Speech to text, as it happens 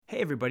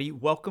everybody.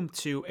 Welcome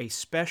to a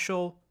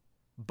special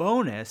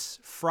bonus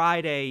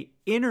Friday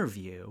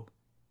interview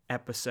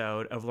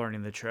episode of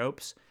Learning the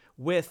Tropes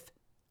with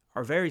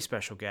our very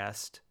special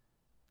guest,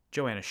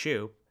 Joanna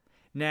Shupe.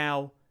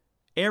 Now,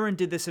 Aaron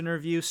did this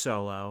interview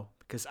solo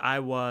because I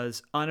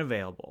was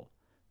unavailable,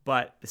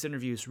 but this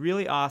interview is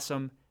really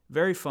awesome,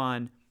 very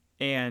fun,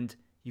 and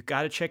you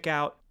got to check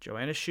out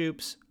Joanna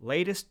Shupe's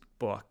latest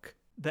book,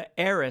 The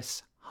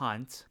Heiress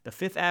Hunt, The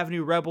Fifth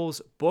Avenue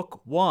Rebels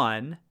Book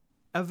 1,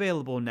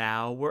 available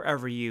now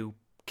wherever you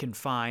can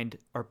find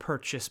or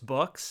purchase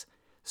books.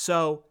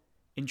 So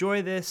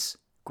enjoy this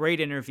great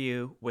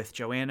interview with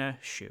Joanna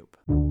Shupe.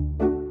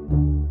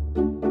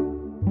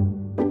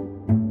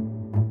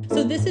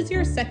 So this is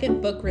your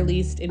second book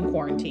released in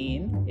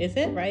quarantine, is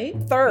it, right?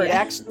 Third,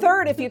 actually.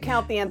 Third if you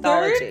count the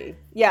anthology. Third?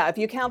 Yeah, if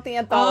you count the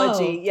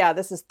anthology, yeah,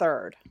 this is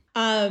third.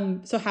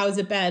 So how's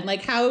it been?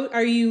 Like, how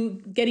are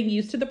you getting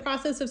used to the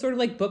process of sort of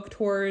like book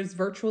tours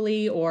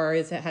virtually, or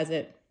has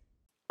it?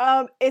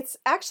 It's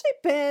actually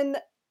been,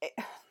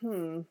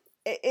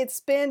 it's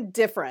been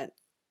different.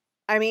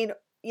 I mean,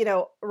 you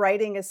know,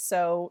 writing is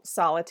so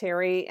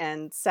solitary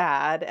and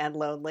sad and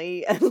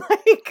lonely and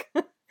like,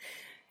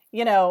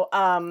 you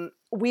know,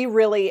 we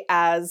really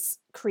as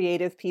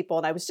creative people,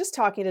 and I was just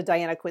talking to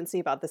Diana Quincy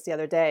about this the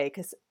other day,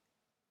 because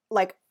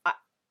like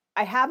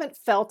I haven't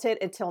felt it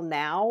until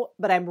now,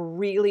 but I'm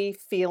really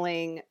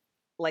feeling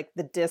like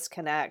the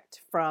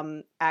disconnect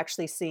from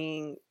actually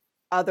seeing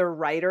other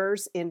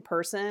writers in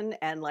person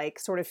and like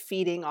sort of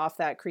feeding off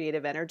that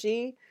creative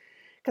energy.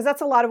 Because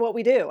that's a lot of what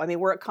we do. I mean,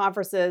 we're at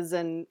conferences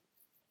and,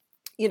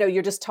 you know,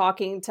 you're just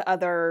talking to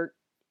other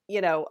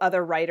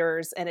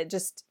writers, and it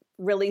just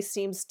really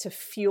seems to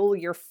fuel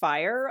your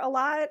fire a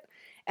lot.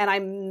 And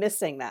I'm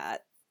missing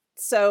that.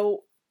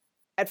 So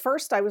at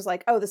first I was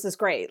like, oh, this is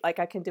great. Like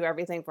I can do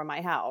everything from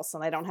my house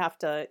and I don't have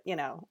to, you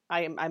know,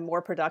 I'm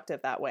more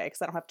productive that way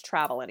because I don't have to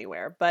travel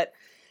anywhere. But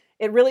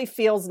it really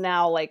feels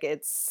now like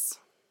it's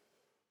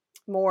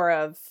more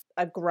of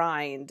a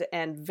grind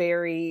and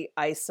very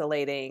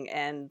isolating,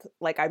 and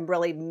like I'm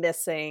really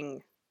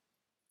missing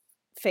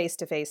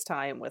face-to-face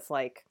time with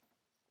like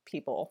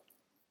people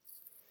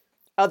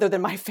other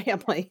than my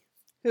family,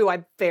 who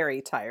I'm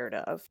very tired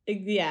of.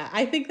 Yeah,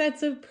 I think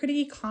that's a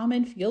pretty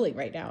common feeling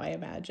right now, I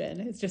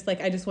imagine. It's just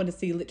like, I just want to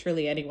see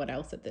literally anyone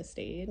else at this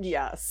stage.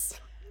 Yes.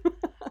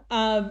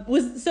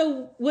 Was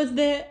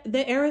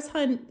the Heiress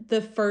Hunt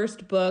the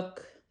first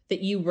book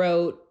that you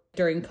wrote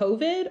during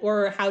COVID,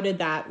 or how did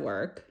that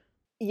work?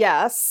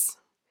 Yes.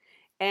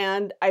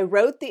 And I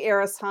wrote The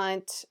Heiress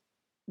Hunt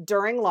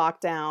during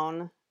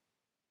lockdown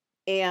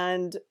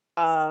and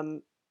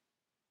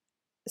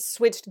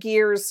switched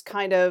gears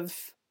kind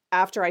of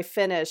after I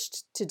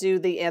finished to do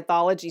the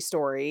anthology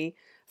story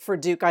for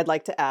Duke I'd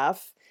Like to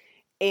F.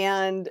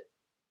 And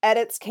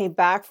edits came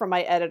back from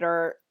my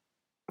editor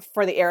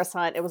for The Heiress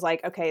Hunt. It was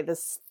like, okay,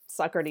 this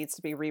sucker needs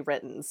to be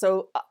rewritten.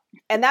 So,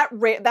 and that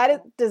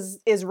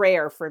is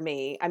rare for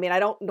me. I mean, I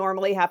don't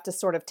normally have to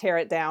sort of tear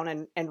it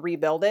down and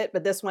rebuild it,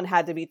 but this one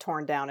had to be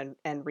torn down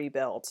and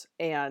rebuilt.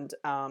 And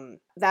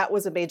that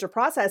was a major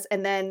process.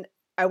 And then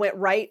I went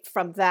right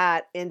from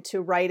that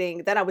into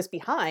writing. Then I was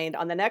behind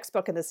on the next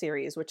book in the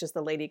series, which is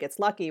The Lady Gets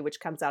Lucky, which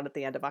comes out at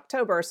the end of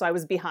October. So I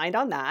was behind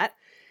on that.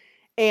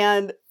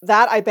 And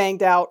that I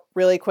banged out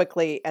really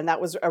quickly. And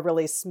that was a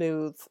really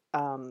smooth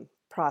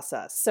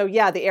process. So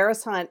yeah, The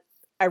Heiress Hunt,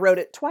 I wrote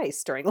it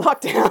twice during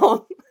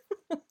lockdown.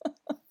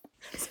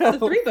 So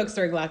 3 books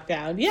during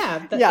lockdown.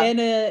 Yeah. In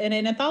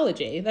an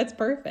anthology. That's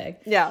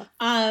perfect. Yeah.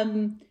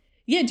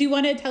 Yeah. Do you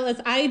want to tell us?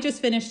 I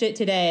just finished it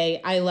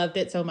today. I loved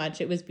it so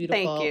much. It was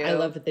beautiful. Thank you. I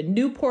loved the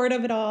Newport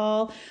of it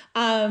all.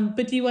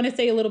 But do you want to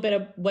say a little bit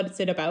of what's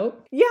it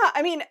about? Yeah.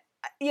 I mean,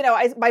 you know,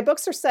 my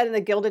books are set in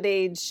the Gilded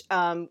Age,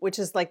 which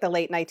is like the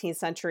late 19th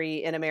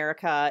century in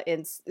America,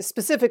 in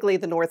specifically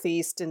the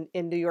Northeast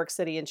in New York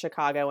City and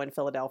Chicago and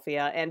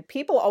Philadelphia. And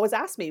people always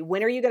ask me,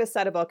 when are you going to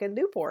set a book in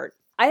Newport?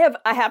 I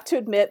have to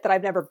admit that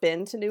I've never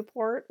been to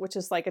Newport, which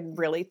is like a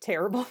really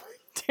terrible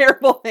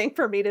thing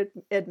for me to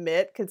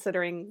admit,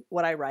 considering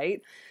what I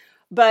write.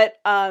 But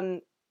I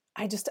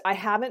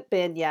haven't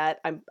been yet.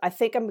 I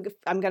think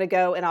I'm going to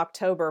go in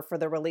October for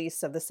the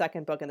release of the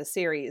second book in the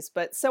series.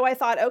 But so I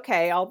thought,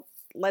 okay,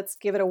 let's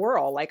give it a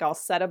whirl. Like I'll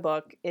set a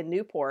book in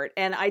Newport.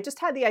 And I just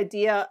had the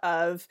idea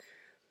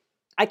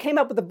I came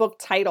up with the book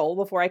title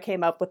before I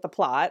came up with the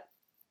plot,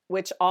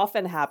 which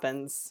often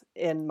happens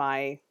in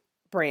my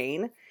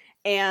brain.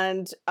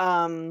 And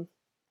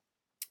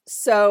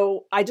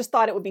so I just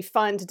thought it would be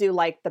fun to do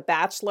like The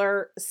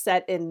Bachelor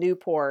set in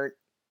Newport,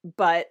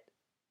 but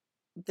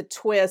the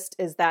twist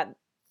is that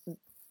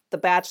the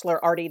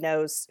Bachelor already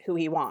knows who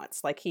he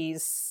wants. Like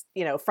he's,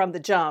 you know, from the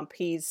jump,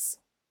 he's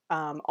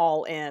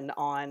all in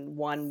on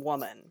one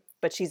woman,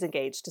 but she's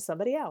engaged to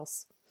somebody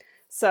else.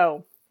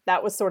 So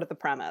that was sort of the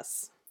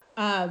premise.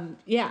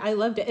 Yeah, I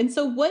loved it. And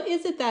so what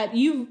is it that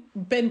you've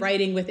been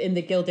writing within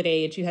the Gilded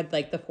Age? You had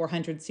like the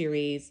 400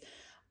 series.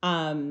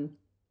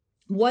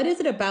 What is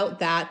it about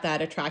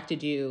that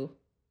attracted you,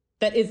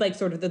 that is like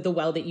sort of the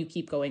well that you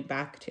keep going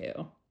back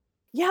to?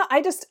 Yeah,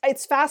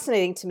 it's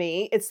fascinating to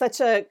me. It's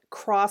such a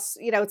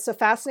it's a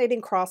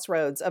fascinating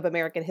crossroads of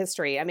American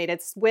history. I mean,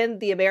 it's when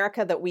the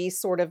America that we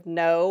sort of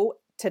know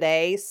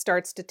today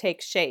starts to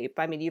take shape.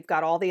 I mean, you've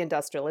got all the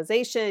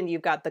industrialization,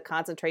 you've got the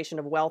concentration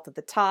of wealth at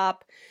the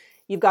top,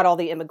 you've got all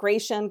the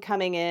immigration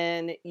coming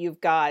in,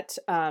 you've got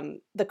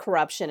the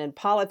corruption in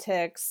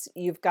politics,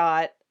 you've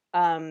got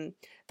the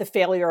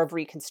failure of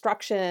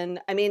Reconstruction.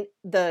 I mean,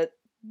 the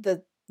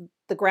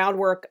the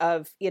groundwork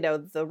of,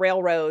 the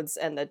railroads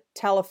and the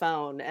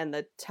telephone and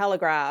the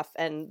telegraph,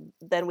 and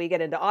then we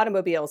get into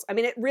automobiles. I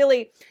mean,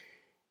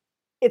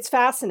 it's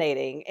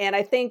fascinating. And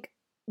I think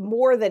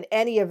more than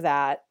any of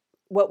that,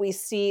 what we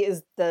see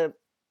is the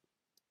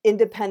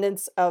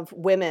independence of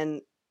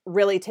women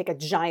really take a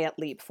giant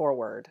leap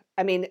forward.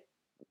 I mean,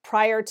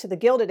 prior to the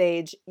Gilded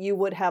Age, you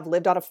would have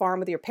lived on a farm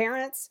with your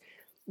parents,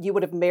 you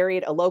would have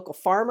married a local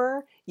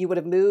farmer, you would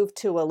have moved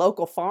to a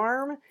local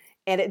farm,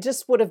 and it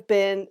just would have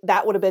been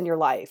your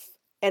life.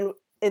 And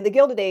in the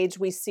Gilded Age,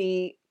 we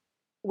see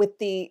with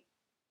the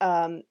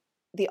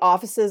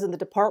offices and the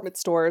department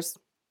stores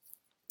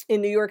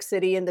in New York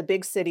City and the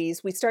big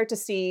cities, we start to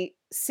see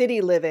city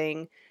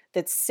living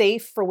that's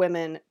safe for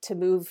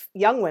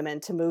young women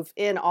to move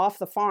in off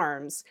the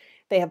farms.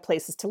 They have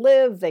places to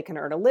live, they can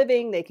earn a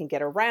living, they can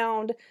get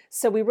around.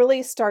 So we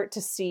really start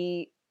to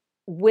see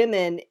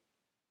women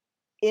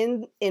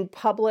in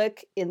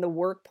public, in the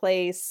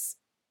workplace,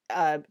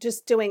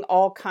 just doing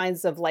all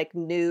kinds of like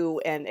new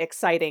and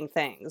exciting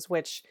things,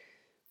 which,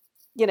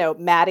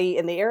 Maddie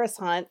in the Heiress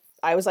Hunt,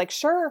 I was like,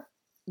 sure,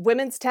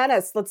 women's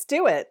tennis, let's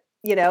do it.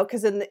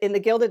 Because in the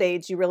Gilded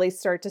Age, you really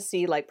start to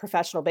see like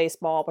professional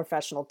baseball,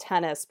 professional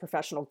tennis,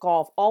 professional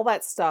golf, all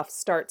that stuff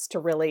starts to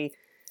really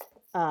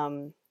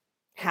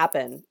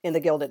happen in the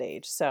Gilded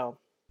Age. So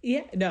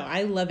yeah, no,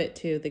 I love it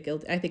too.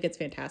 I think it's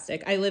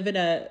fantastic. I live in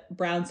a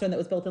brownstone that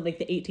was built in like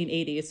the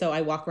 1880s. So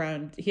I walk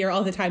around here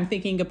all the time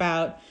thinking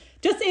about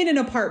just in an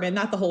apartment,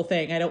 not the whole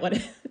thing. I don't want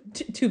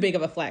too big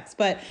of a flex,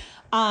 but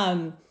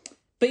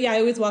yeah, I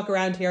always walk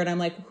around here and I'm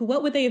like,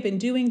 what would they have been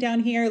doing down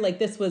here? Like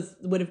this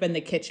would have been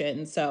the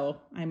kitchen.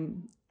 So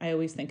I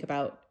always think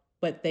about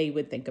what they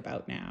would think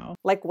about now.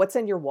 Like what's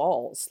in your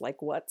walls?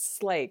 Like what's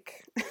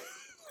like,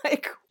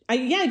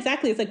 yeah,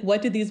 exactly. It's like,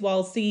 what did these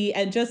walls see?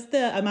 And just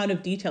the amount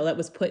of detail that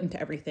was put into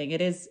everything. It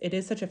is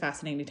such a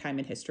fascinating time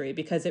in history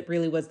because it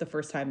really was the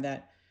first time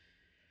that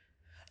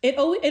it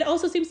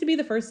also seems to be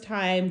the first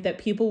time that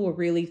people were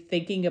really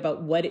thinking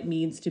about what it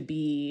means to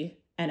be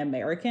an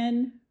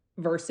American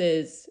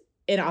versus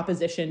in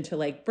opposition to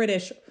like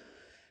British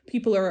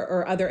people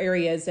or other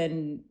areas.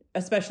 And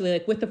especially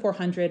like with the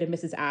 400 and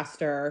Mrs.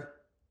 Astor,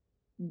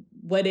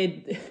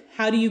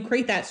 how do you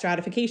create that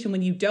stratification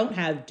when you don't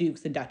have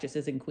dukes and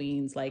duchesses and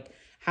queens? Like,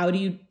 how do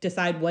you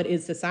decide what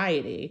is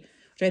society?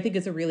 Which I think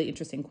is a really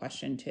interesting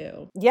question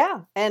too.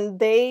 Yeah.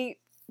 And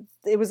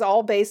it was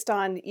all based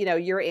on,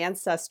 your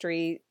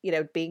ancestry,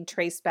 being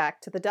traced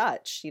back to the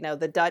Dutch,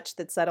 the Dutch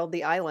that settled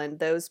the island.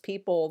 Those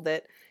people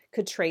that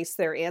could trace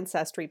their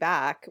ancestry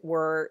back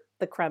were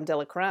the creme de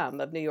la creme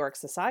of New York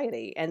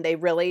society. And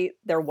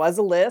there was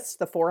a list.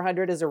 The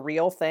 400 is a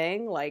real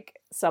thing. Like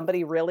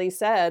somebody really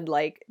said,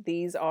 like,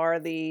 these are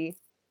the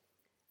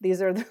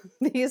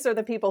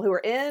people who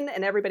are in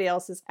and everybody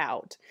else is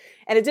out.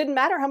 And it didn't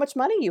matter how much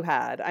money you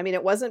had. I mean,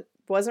 it wasn't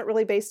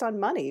really based on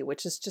money,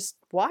 which is just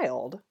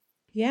wild.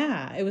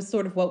 Yeah, it was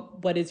sort of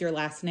what is your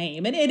last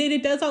name? And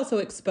it does also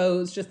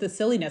expose just the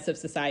silliness of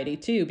society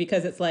too,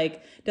 because it's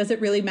like, does it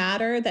really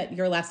matter that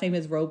your last name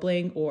is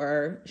Roebling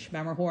or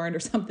Schmemmerhorn or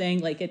something?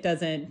 Like it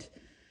doesn't,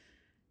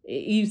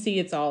 you see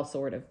it's all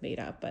sort of made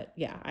up, but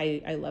yeah,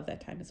 I love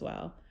that time as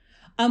well.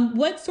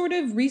 What sort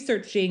of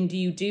researching do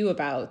you do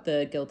about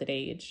the Gilded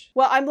Age?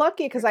 Well, I'm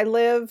lucky because I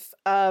lived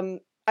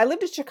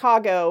in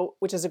Chicago,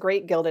 which is a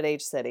great Gilded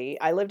Age city.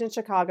 I lived in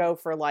Chicago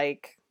for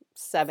like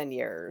 7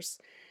 years.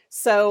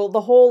 So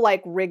the whole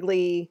like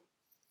Wrigley,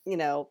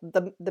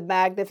 the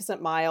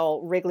Magnificent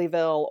Mile,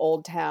 Wrigleyville,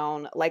 Old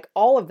Town, like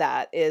all of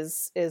that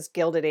is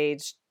Gilded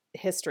Age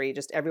history,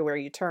 just everywhere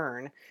you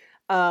turn.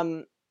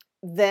 And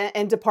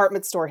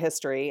department store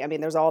history. I mean,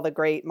 there's all the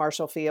great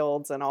Marshall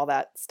Fields and all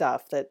that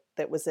stuff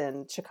that was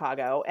in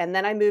Chicago. And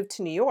then I moved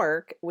to New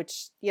York,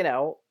 which,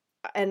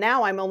 and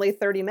now I'm only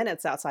 30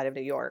 minutes outside of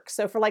New York.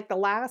 So for like the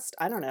last,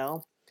 I don't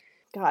know,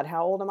 God,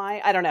 how old am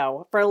I? I don't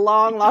know. For a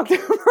long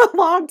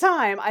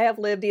time, I have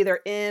lived either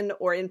in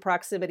or in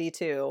proximity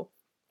to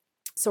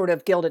sort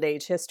of Gilded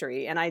Age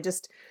history. And I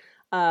just,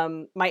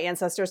 my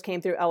ancestors came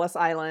through Ellis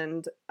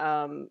Island.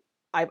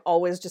 I've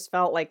always just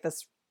felt like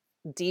this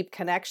deep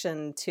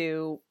connection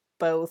to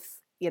both,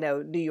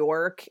 New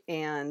York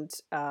and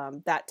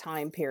that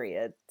time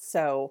period.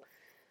 So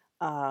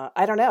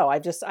I don't know.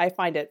 I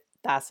find it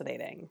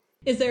fascinating.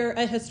 Is there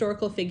a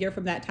historical figure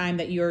from that time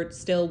that you're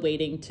still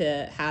waiting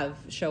to have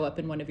show up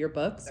in one of your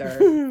books?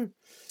 Or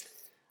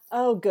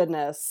oh,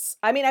 goodness.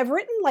 I mean, I've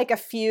written like a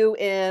few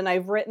in.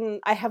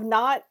 I have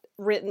not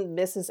written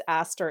Mrs.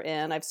 Astor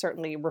in. I've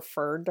certainly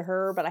referred to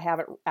her, but I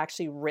haven't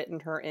actually written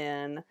her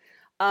in.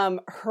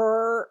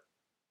 Her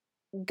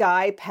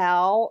guy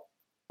pal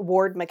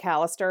Ward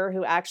McAllister,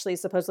 who actually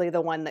is supposedly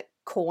the one that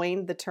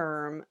coined the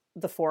term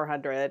the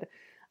 400.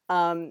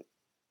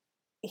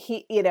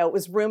 He, it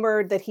was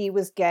rumored that he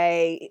was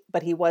gay,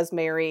 but he was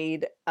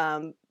married.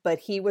 But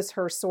he was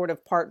her sort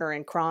of partner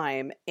in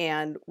crime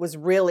and was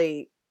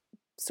really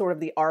sort of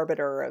the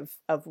arbiter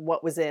of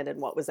what was in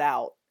and what was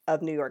out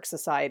of New York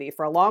society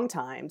for a long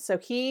time. So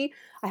I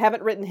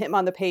haven't written him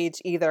on the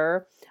page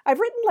either. I've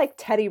written like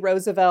Teddy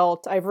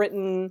Roosevelt. I've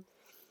written,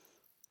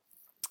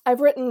 trying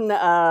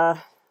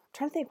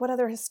to think what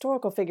other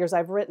historical figures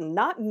I've written.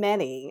 Not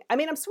many. I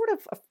mean, I'm sort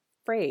of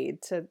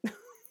afraid to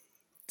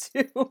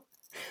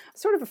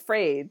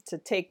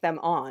take them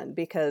on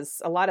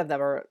because a lot of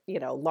them are,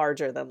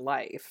 larger than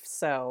life.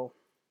 So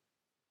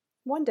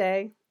one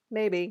day,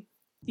 maybe.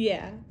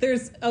 Yeah,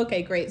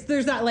 okay, great. So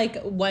there's not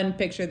like one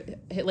picture,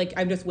 like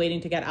I'm just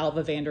waiting to get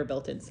Alva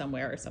Vanderbilt in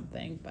somewhere or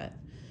something, but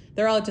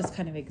they're all just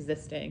kind of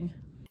existing.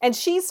 And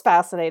she's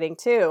fascinating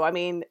too. I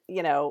mean,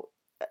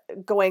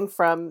 going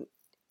from,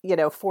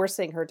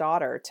 forcing her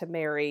daughter to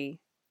marry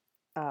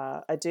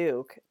a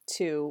duke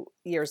to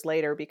years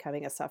later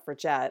becoming a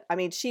suffragette. I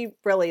mean, she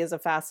really is a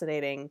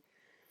fascinating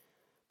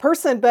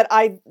person, but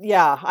I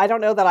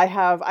don't know that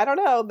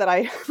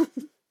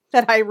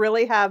I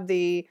really have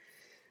the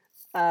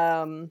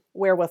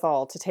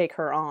wherewithal to take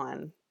her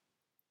on.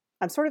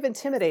 I'm sort of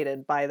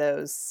intimidated by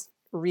those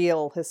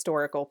real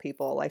historical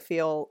people. I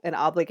feel an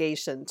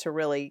obligation to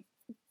really,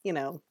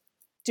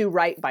 do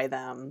right by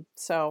them.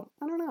 So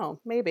I don't know,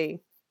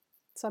 maybe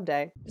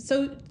someday.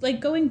 So like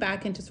going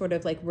back into sort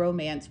of like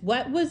romance,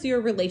 what was your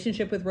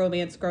relationship with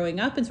romance growing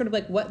up and sort of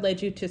like what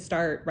led you to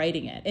start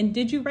writing it? And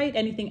did you write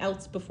anything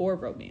else before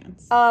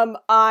romance?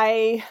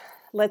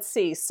 Let's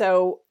see.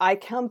 So I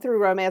come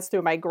through romance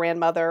through my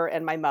grandmother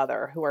and my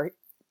mother, who are,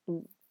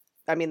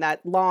 that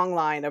long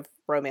line of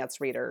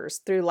romance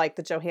readers through like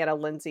the Johanna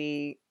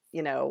Lindsay,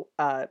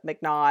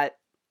 McNaught,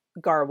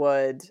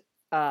 Garwood,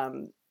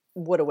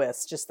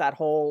 Woodowist, just that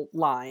whole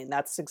line.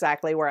 That's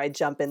exactly where I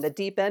jump in the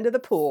deep end of the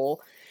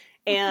pool.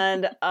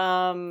 And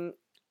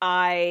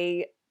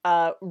I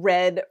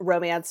read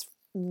romance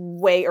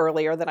way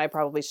earlier than I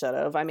probably should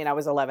have. I mean, I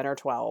was 11 or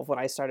 12 when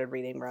I started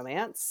reading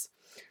romance.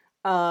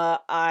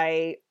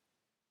 I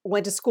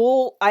went to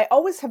school. I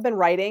always have been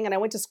writing, and I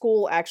went to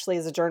school actually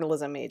as a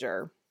journalism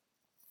major.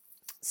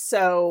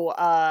 So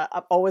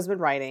I've always been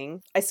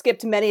writing. I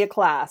skipped many a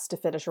class to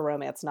finish a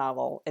romance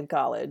novel in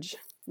college.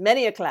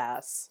 Many a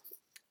class.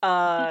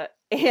 And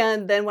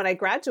then when I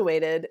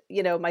graduated,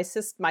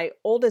 my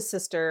oldest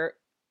sister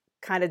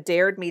kind of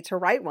dared me to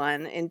write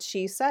one. And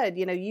she said,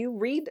 you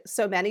read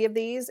so many of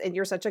these and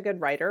you're such a good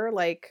writer.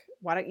 Like,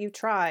 why don't you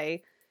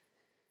try,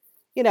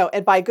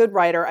 and by good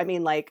writer, I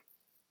mean like,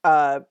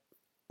 not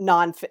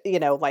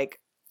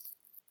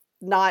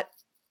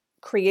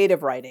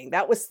creative writing.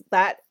 That was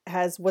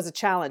a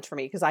challenge for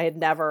me because I had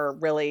never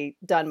really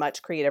done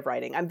much creative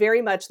writing. I'm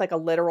very much like a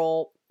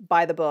literal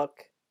by the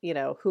book,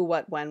 who,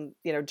 what, when,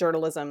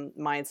 journalism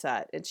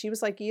mindset. And she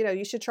was like,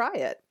 you should try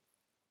it.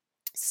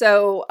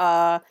 So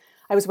I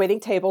was waiting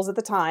tables at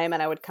the time,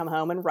 and I would come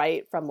home and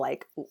write from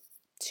like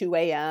 2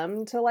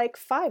 a.m. to like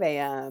 5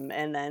 a.m.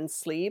 and then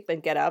sleep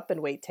and get up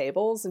and wait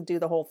tables and do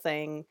the whole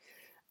thing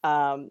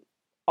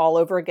all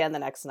over again the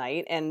next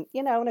night. And,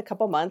 in a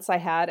couple months, I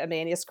had a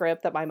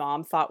manuscript that my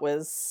mom thought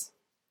was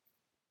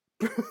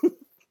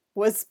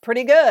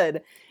pretty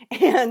good.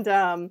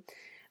 And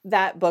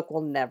that book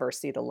will never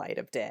see the light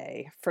of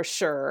day for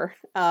sure.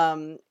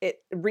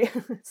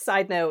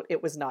 Side note,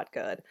 it was not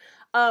good.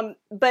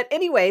 But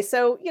anyway,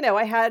 so,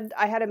 I had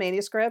a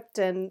manuscript,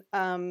 and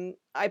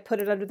I put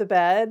it under the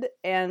bed.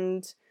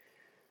 And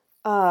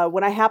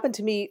when I happened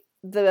to meet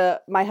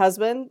my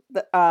husband,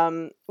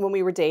 when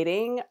we were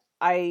dating,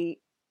 I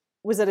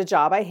was at a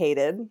job I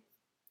hated,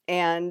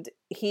 and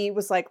he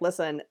was like,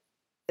 listen,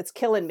 it's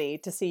killing me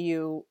to see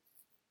you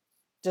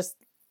just,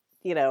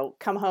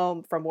 come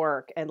home from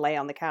work and lay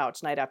on the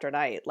couch night after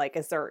night. Like,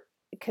 is there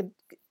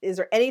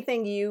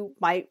anything you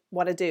might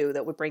want to do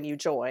that would bring you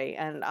joy?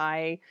 And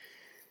I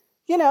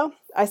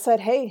said,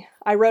 hey,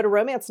 I wrote a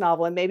romance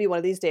novel, and maybe one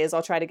of these days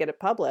I'll try to get it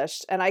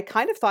published. And I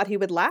kind of thought he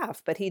would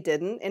laugh, but he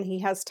didn't. And he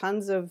has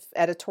tons of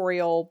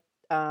editorial,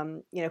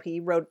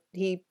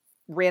 he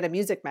ran a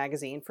music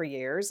magazine for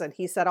years, and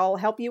he said, I'll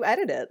help you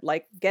edit it.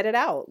 Like, get it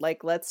out.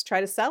 Like, let's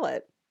try to sell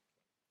it.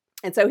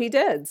 And so he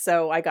did.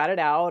 So I got it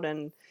out,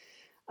 and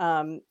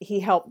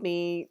he helped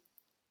me,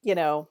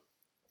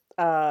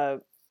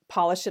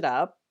 polish it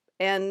up.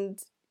 And,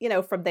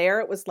 from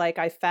there it was like,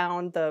 I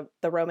found the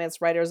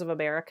Romance Writers of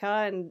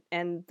America,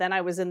 and then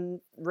I was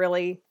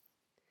really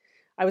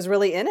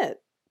in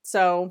it.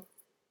 So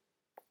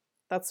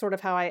that's sort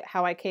of how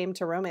I came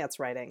to romance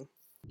writing.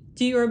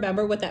 Do you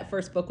remember what that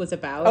first book was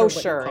about? Oh, or what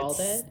sure. You called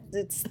it?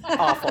 It's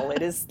awful.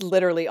 It is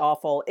literally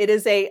awful. It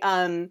is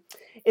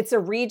it's a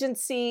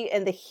Regency,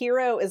 and the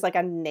hero is like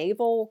a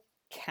naval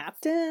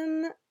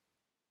captain.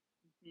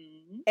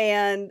 Mm-hmm.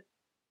 And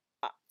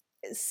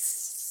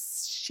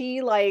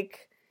she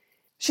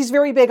she's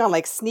very big on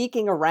like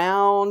sneaking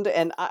around,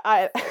 and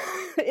I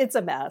it's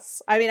a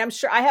mess. I mean, I'm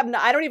sure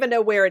I don't even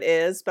know where it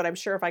is, but I'm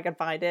sure if I could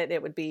find it,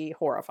 it would be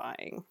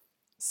horrifying.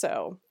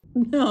 So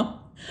No,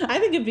 I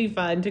think it'd be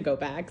fun to go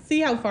back,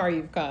 see how far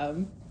you've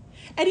come.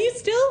 And you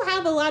still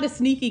have a lot of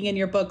sneaking in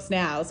your books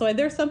now. So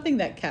there's something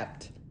that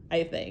kept,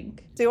 I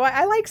think. do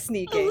I like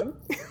sneaking?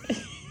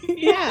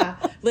 Yeah.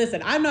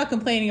 Listen, I'm not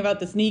complaining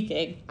about the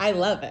sneaking. I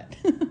love it.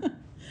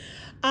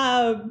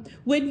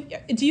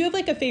 Do you have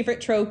like a favorite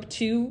trope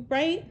to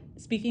write?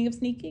 Speaking of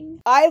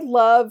sneaking? I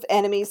love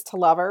enemies to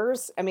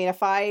lovers. I mean,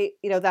 if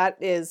that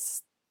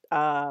is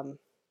that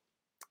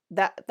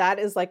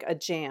is like a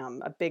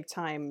jam, a big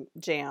time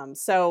jam.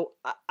 So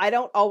I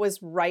don't always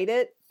write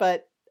it,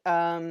 but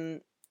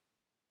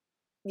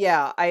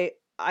yeah,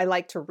 I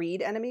like to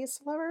read enemies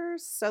to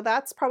lovers. So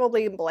that's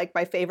probably like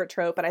my favorite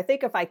trope. And I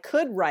think if I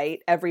could write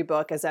every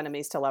book as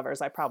enemies to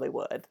lovers, I probably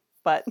would.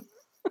 But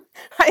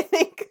I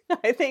think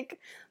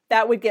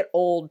that would get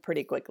old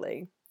pretty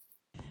quickly.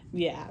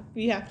 Yeah,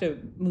 you have to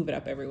move it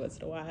up every once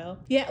in a while.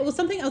 Yeah, well,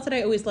 something else that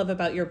I always love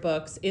about your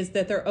books is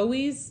that they're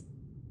always,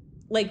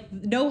 like,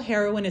 no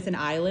heroine is an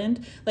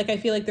island. Like, I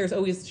feel like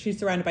she's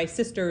surrounded by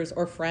sisters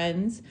or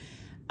friends.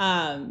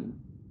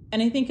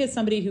 And I think as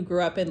somebody who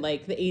grew up in,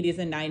 like, the 80s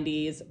and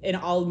 90s, in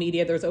all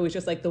media, there's always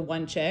just, like, the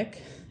one chick.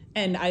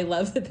 And I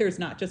love that there's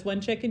not just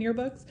one chick in your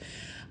books.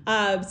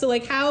 So,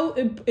 like, how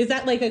is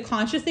that, like, a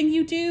conscious thing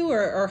you do?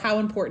 Or how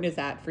important is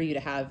that for you to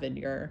have in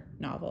your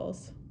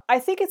novels? I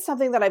think it's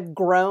something that I've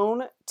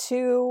grown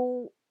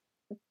to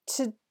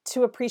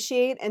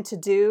appreciate and to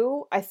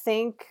do. I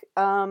think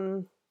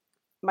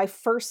my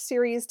first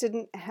series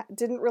didn't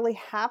really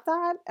have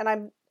that,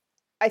 and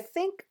I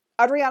think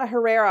Adriana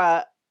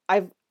Herrera,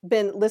 I've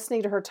been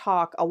listening to her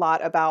talk a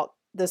lot about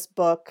this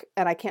book,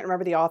 and I can't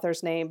remember the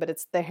author's name, but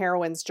it's The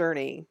Heroine's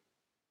Journey.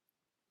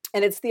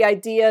 And it's the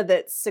idea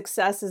that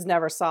success is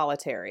never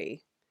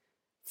solitary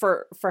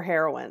for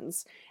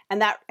heroines.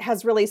 And that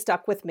has really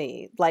stuck with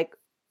me. Like,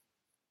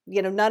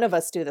 none of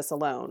us do this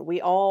alone.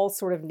 We all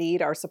sort of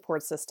need our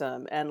support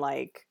system and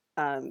like,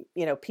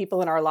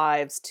 people in our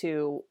lives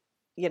to,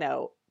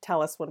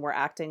 tell us when we're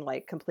acting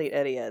like complete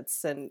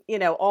idiots and,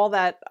 all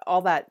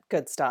that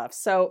good stuff.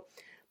 So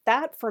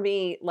that for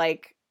me,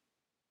 like,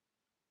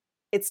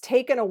 it's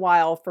taken a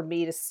while for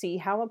me to see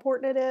how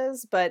important it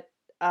is, but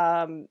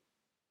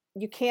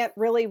you can't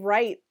really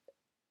write,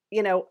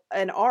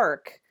 an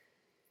arc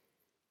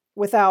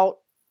without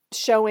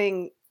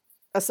showing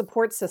a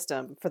support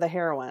system for the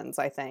heroines.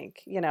 I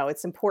think,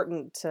 it's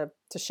important to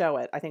show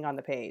it, I think, on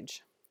the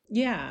page.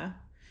 Yeah.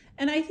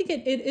 And I think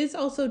it is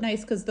also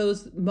nice because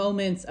those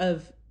moments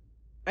of,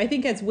 I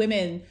think as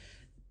women,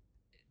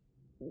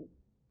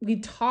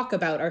 we talk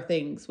about our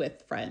things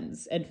with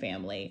friends and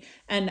family.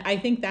 And I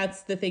think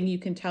that's the thing you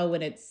can tell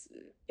when it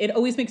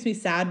always makes me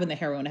sad when the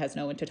heroine has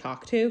no one to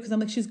talk to. Because I'm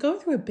like, she's going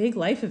through a big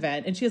life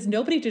event and she has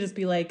nobody to just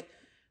be like,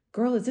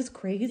 girl, is this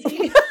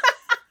crazy?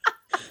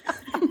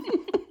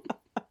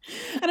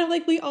 And I'm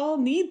like, we all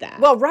need that.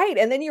 Well, right.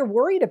 And then you're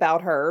worried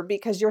about her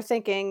because you're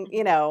thinking,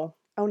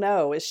 oh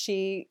no, is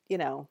she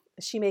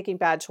making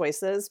bad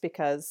choices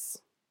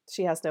because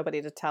she has nobody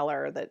to tell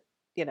her that,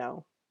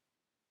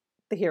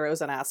 the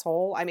hero's an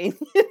asshole. I mean,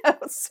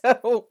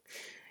 so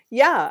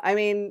yeah, I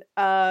mean,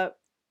 so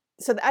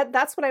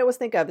that's what I always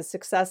think of is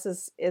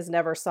success is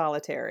never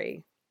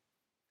solitary.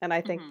 And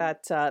I think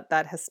that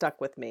that has stuck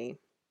with me.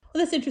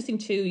 Well, that's interesting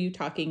too. You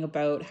talking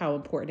about how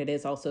important it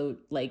is also,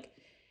 like,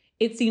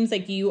 it seems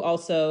like you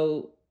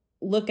also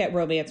look at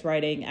romance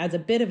writing as a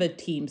bit of a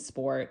team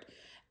sport,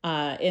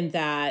 in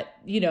that,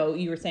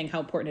 you were saying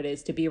how important it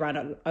is to be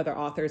around other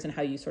authors and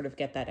how you sort of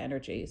get that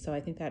energy. So I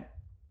think that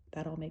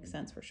all makes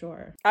sense for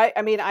sure.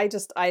 I mean, I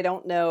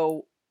don't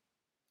know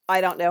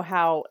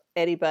how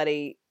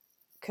anybody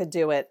could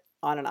do it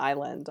on an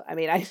island. I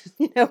mean,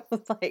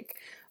 like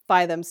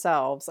by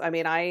themselves. I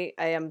mean, I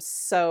am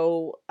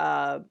so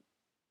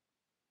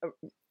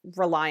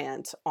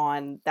reliant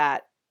on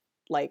that,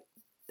 like,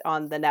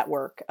 on the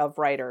network of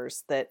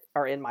writers that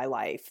are in my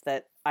life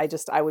that I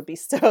would be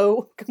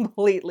so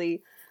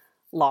completely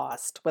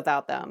lost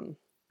without them.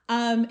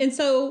 And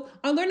so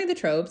on Learning the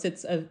Tropes,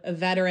 it's a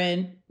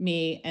veteran,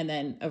 me, and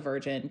then a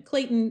virgin,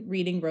 Clayton,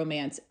 reading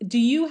romance. Do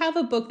you have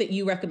a book that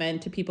you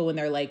recommend to people when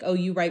they're like, oh,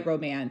 you write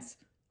romance,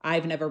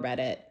 I've never read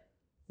it,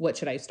 what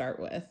should I start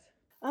with?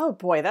 Oh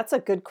boy, that's a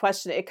good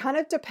question. It kind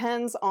of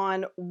depends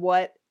on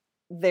what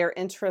their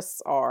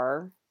interests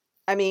are.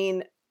 I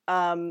mean,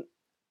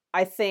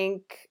 I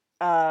think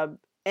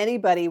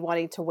anybody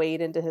wanting to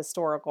wade into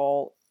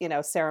historical,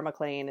 Sarah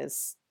MacLean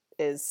is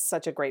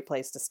such a great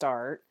place to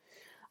start.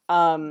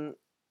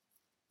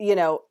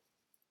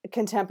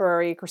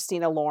 Contemporary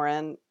Christina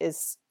Lauren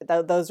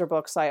those are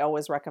books I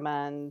always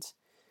recommend.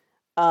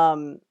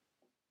 Some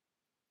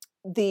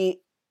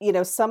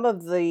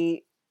of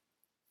the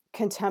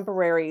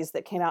contemporaries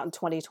that came out in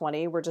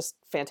 2020 were just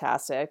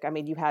fantastic. I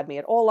mean, You Had Me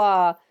at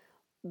Ola,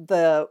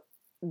 The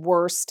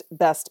Worst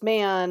Best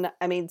Man.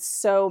 I mean,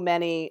 so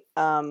many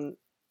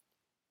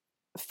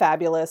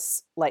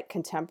fabulous like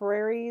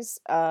contemporaries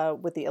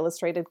with the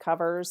illustrated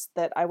covers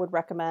that I would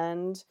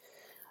recommend.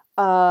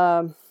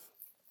 Um,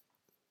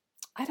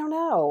 I don't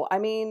know. I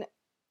mean,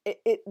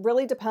 it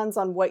really depends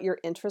on what your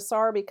interests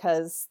are,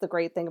 because the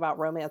great thing about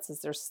romance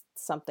is there's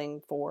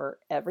something for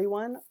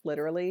everyone,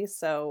 literally.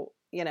 So,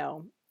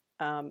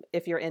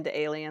 if you're into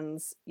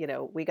aliens,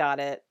 we got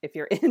it. If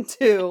you're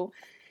into,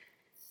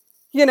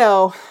 you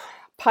know,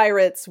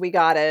 pirates, we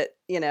got it,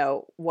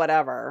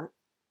 whatever.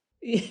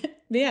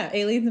 Yeah,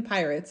 aliens and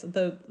pirates,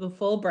 the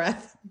full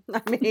breath.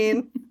 I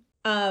mean,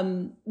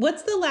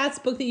 what's the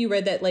last book that you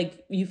read that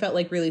like you felt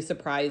like really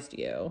surprised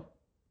you,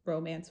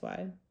 romance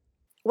wise?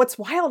 what's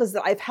wild is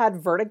that I've had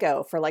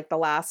vertigo for like the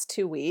last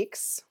 2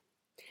 weeks,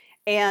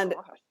 and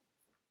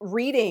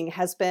reading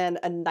has been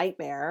a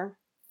nightmare.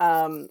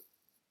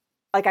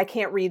 Like I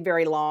can't read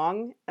very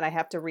long, and I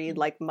have to read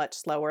like much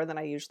slower than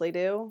I usually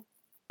do.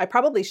 I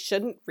probably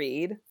shouldn't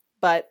read,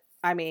 but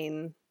I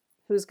mean,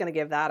 who's going to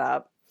give that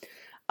up?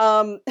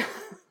 Um,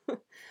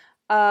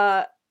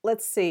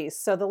 let's see.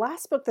 So the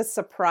last book that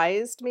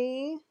surprised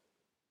me,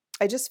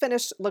 I just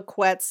finished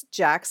LaQuette's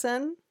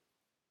Jackson,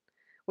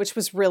 which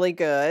was really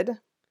good.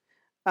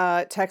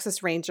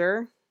 Texas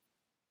Ranger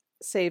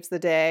saves the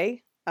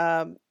day.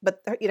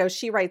 But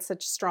she writes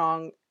such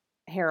strong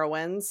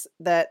heroines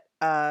that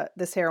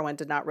this heroine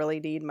did not really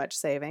need much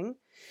saving,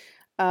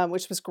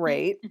 which was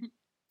great.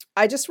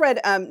 I just read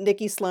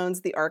Nikki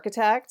Sloan's The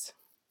Architect,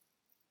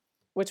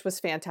 which was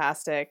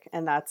fantastic.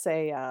 And that's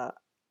a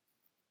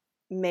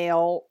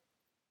male,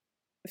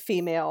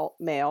 female,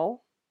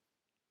 male.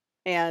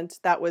 And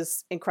that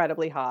was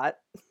incredibly hot.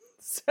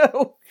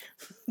 So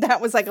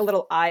that was like a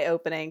little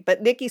eye-opening.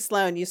 But Nikki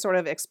Sloan, you sort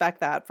of expect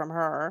that from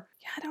her.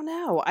 Yeah, I don't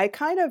know. I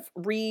kind of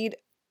read,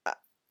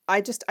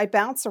 I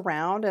bounce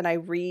around and I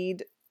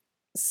read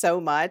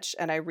so much,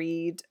 and I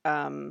read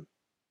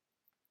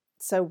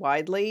so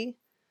widely.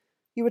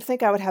 You would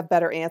think I would have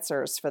better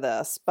answers for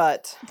this,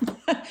 but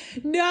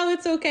no,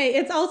 it's okay.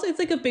 It's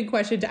like a big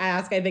question to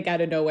ask, I think,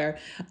 out of nowhere.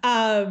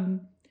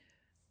 And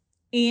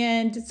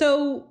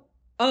so,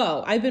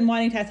 I've been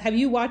wanting to ask, have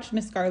you watched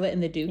Miss Scarlet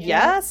and the Duke?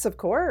 Yes, of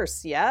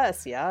course.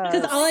 Yes.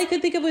 Because all I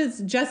could think of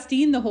was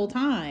Justine the whole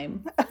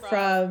time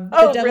from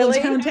The Devil really?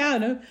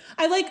 Downtown.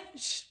 I like,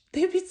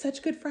 they'd be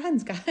such good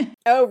friends, guys.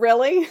 Oh,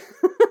 really?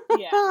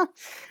 Yeah.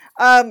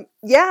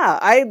 Yeah,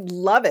 I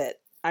love it.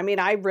 I mean,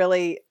 I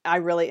really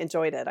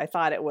enjoyed it. I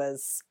thought it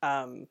was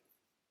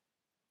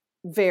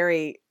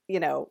very,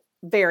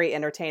 very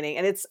entertaining.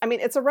 And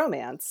it's a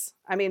romance.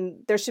 I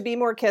mean, there should be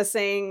more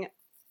kissing,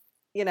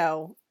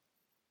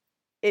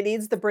 it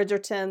needs the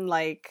Bridgerton,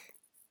 like,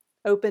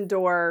 open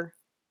door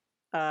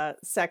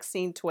sex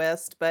scene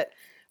twist, but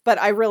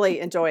I really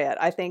enjoy it.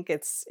 I think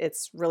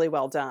it's really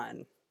well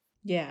done.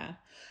 Yeah.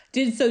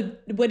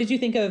 What did you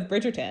think of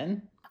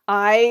Bridgerton?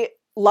 I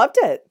loved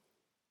it.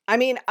 I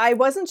mean, I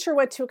wasn't sure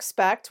what to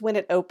expect when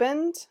it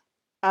opened.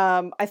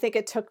 I think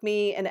it took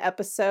me an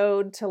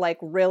episode to like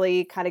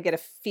really kind of get a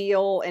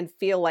feel and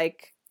feel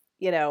like,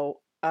 like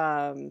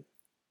the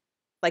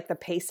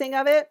pacing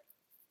of it.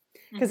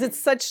 Because it's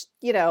such,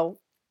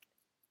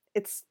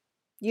 it's,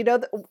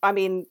 I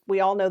mean, we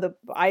all know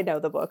I know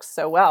the books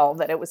so well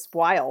that it was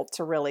wild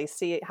to really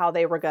see how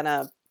they were going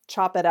to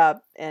chop it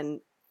up and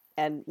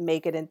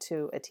make it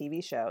into a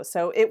TV show.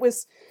 So it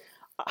was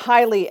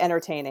highly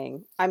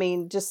entertaining. I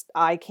mean, just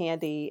eye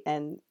candy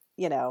and,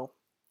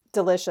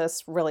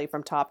 delicious really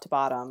from top to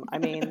bottom. I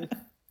mean,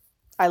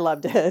 I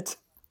loved it.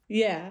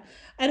 Yeah.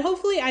 And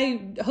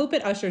I hope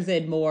it ushers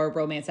in more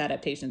romance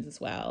adaptations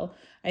as well.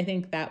 I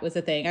think that was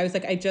a thing. I was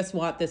like, I just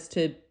want this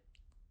to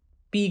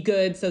be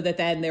good so that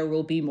then there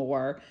will be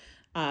more.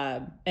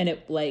 And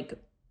it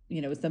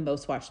was the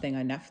most watched thing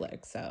on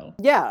Netflix. So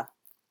yeah.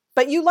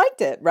 But you liked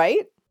it,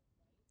 right?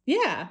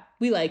 Yeah,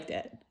 we liked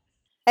it.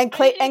 And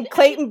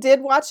Clayton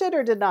did watch it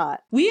or did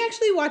not? We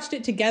actually watched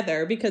it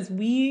together because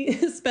we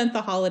spent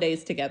the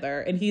holidays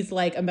together, and he's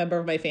like a member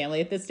of my family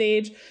at this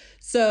stage.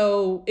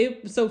 So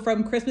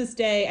from Christmas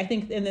Day, I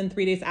think, and then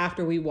 3 days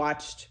after, we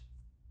watched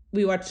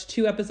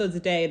 2 episodes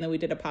a day, and then we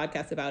did a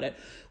podcast about it.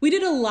 We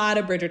did a lot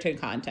of Bridgerton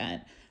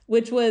content,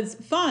 which was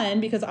fun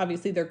because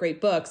obviously they're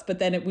great books, but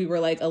then we were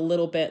like a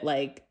little bit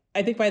like,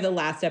 I think by the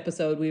last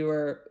episode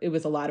it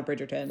was a lot of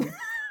Bridgerton.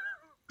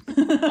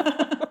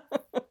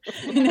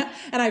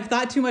 And I've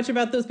thought too much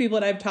about those people,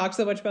 and I've talked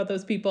so much about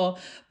those people,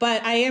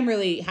 but I am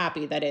really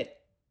happy that it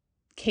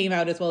came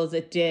out as well as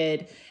it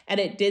did. And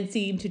it did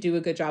seem to do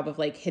a good job of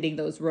like hitting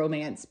those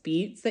romance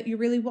beats that you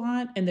really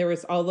want. And there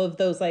was all of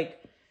those like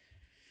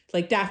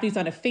Daphne's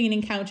on a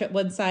fainting couch at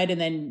one side,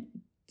 and then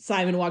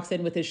Simon walks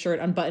in with his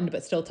shirt unbuttoned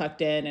but still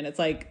tucked in, and it's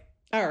like,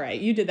 all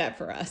right, you did that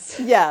for us.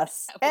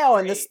 Yes.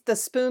 And the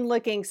spoon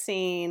licking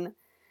scene,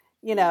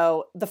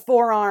 the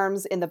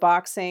forearms in the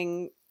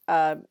boxing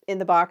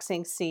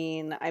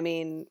scene. I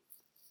mean,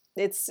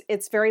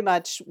 it's very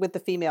much with the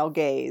female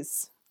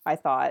gaze. I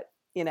thought,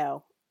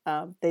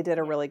 they did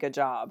a really good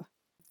job.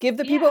 Give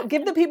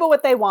the people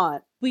what they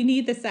want. We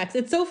need the sex.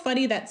 It's so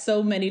funny that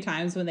so many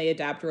times when they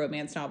adapt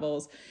romance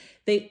novels,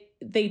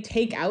 they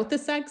take out the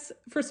sex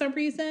for some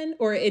reason,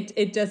 or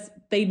it just,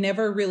 they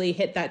never really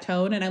hit that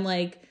tone. And I'm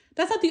like,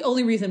 that's not the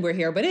only reason we're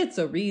here, but it's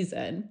a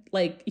reason.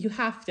 Like, you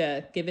have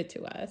to give it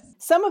to us.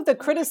 Some of the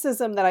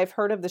criticism that I've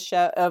heard of the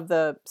show, of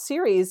the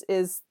series,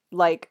 is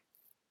like,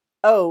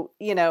 oh,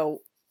 you know,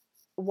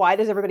 why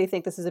does everybody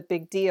think this is a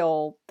big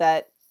deal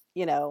that,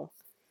 you know,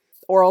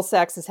 oral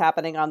sex is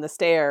happening on the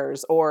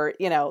stairs, or,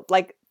 you know,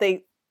 like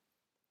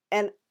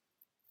and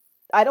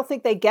I don't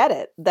think they get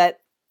it, that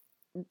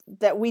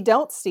we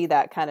don't see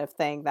that kind of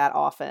thing that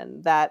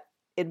often, that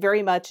it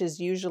very much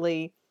is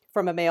usually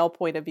from a male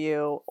point of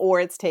view, or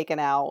it's taken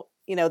out,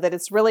 you know, that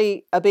it's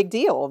really a big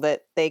deal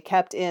that they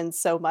kept in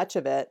so much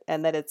of it,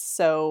 and that it's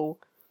so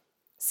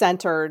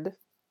centered,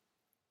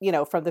 you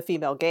know, from the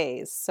female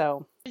gaze.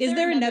 So is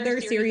there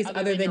another series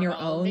other than your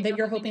own that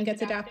you're hoping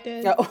gets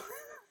adapted? no.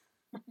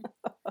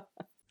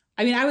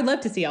 I mean, I would love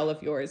to see all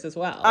of yours as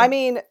well. I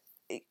mean,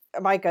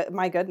 my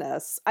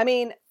goodness. I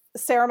mean,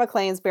 Sarah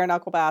MacLean's Bare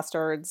Knuckle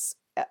Bastards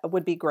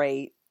would be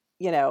great.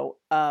 You know,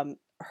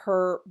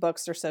 her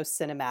books are so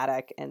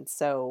cinematic and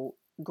so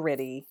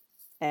gritty.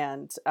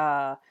 And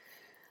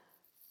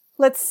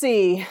let's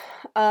see.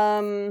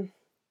 I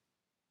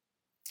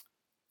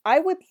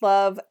would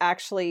love,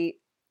 actually,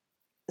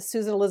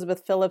 Susan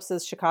Elizabeth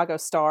Phillips's Chicago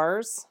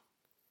Stars.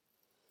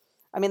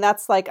 I mean,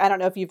 that's like, I don't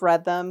know if you've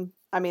read them.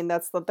 I mean,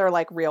 they're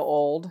like real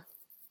old.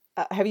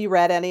 Have you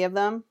read any of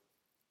them?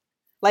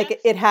 Like, yes.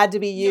 It Had to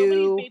Be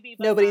You,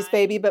 Nobody's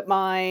Baby But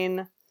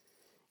Mine.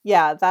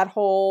 Yeah, that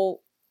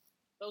whole...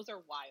 Those are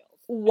wild.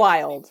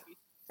 Wild.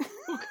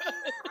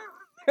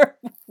 They're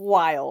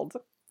wild.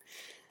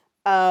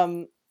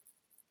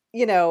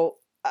 You know,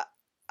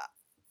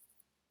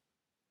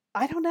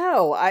 I don't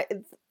know.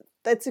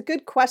 That's a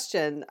good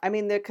question. I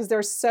mean, because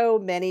there's so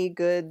many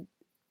good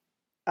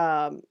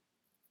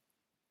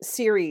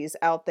series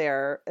out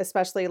there,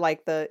 especially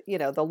like the, you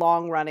know, the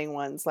long running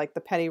ones, like the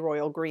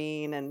Pennyroyal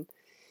Green and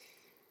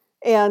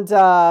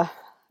the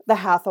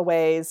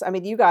Hathaways. I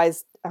mean, you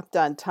guys have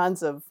done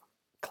tons of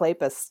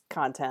Kleypas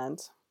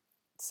content.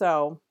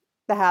 So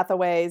the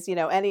Hathaways, you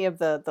know, any of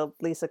the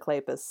Lisa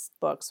Kleypas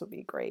books would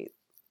be great.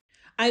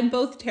 I'm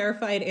both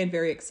terrified and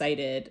very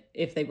excited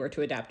if they were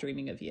to adapt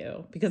Dreaming of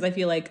You, because I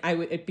feel like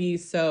it'd be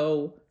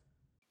so...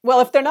 Well,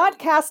 if they're not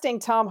casting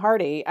Tom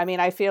Hardy, I mean,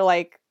 I feel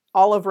like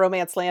all of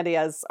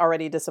Romancelandia is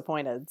already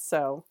disappointed,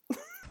 so...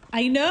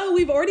 I know,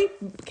 we've already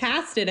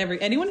casted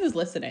anyone who's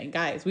listening,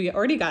 guys, we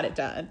already got it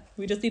done.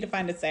 We just need to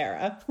find a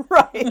Sarah.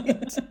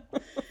 Right.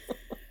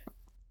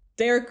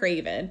 Derek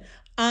Craven.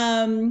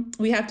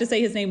 We have to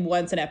say his name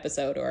once an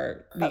episode,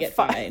 or we get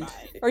fined.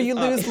 Or you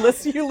lose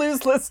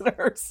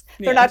listeners.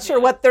 Yeah. They're not sure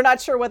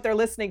what they're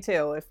listening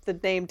to if the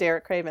name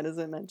Derek Craven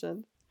isn't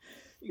mentioned.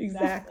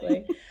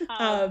 Exactly.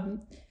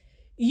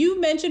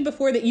 You mentioned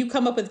before that you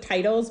come up with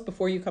titles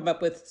before you come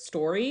up with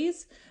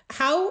stories.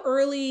 How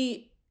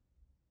early,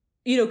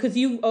 you know, because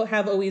you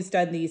have always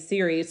done these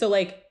series. So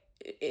like,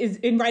 is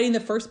in writing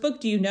the first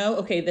book, do you know,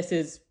 okay,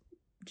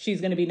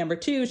 she's going to be number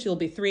 2, she'll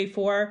be 3,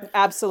 4?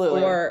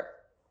 Absolutely. Or,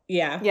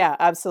 yeah. Yeah,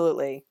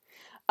 absolutely.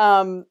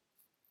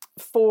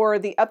 For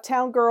the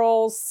Uptown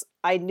Girls,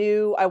 I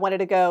knew I wanted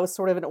to go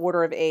sort of in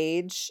order of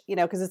age, you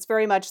know, because it's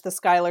very much the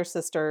Schuyler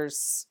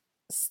sisters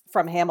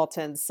from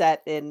Hamilton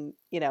set in,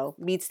 you know,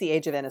 meets the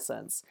age of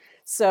innocence.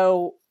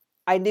 So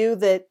I knew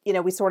that, you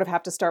know, we sort of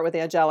have to start with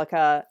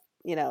Angelica,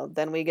 you know,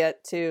 then we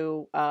get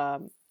to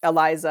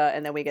Eliza,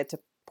 and then we get to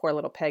poor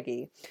little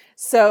Peggy.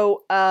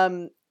 So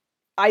I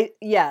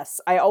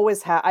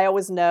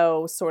always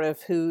know sort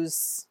of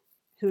who's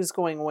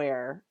going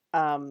where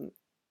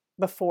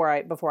before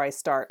I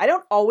start. I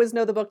don't always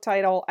know the book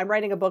title. I'm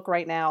writing a book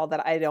right now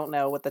that I don't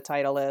know what the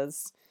title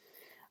is.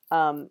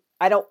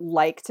 I don't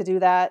like to do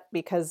that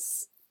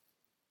because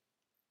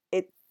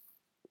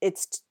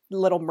it's a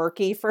little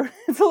murky for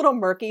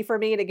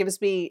me, and it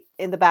gives me,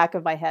 in the back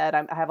of my head,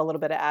 I have a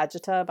little bit of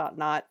agita about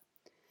not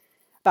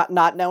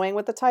knowing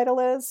what the title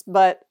is,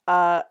 but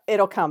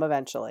it'll come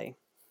eventually.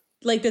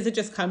 Like, does it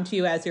just come to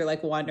you as you're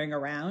like wandering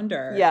around,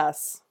 or?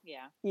 Yes.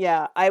 Yeah.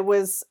 Yeah. I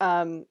was,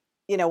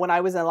 you know, when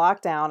I was in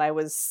lockdown, I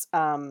was,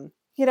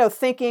 you know,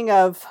 thinking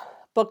of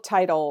book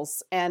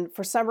titles, and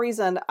for some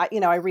reason,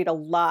 I read a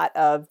lot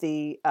of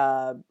the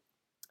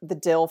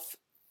DILF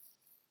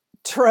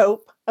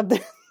trope of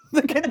the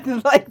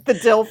like the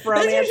DILF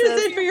romances. That's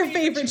just it for your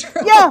favorite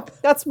trope. Yeah,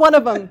 that's one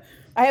of them.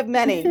 I have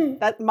many.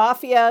 That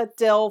Mafia,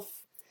 DILF,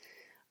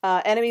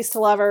 enemies to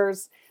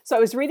lovers. So I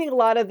was reading a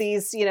lot of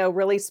these, you know,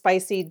 really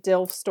spicy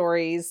DILF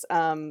stories,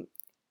 and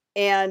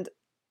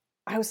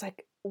I was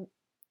like,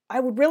 I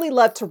would really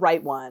love to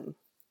write one,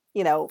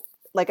 you know,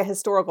 like a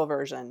historical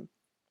version.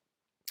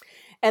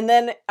 And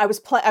then I was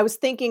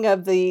thinking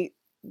of the,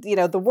 you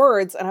know, the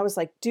words, and I was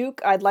like,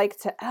 Duke, I'd like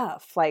to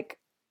F. Like,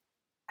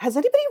 has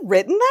anybody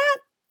written that?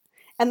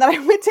 And then I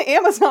went to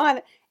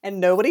Amazon,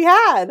 and nobody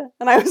had.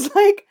 And I was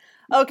like,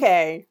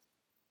 okay,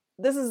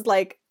 this is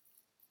like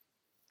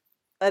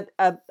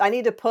I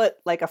need to put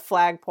like a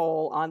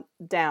flagpole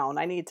down.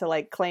 I need to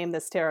like claim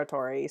this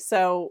territory.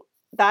 So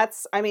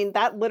I mean,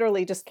 that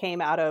literally just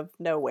came out of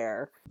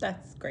nowhere.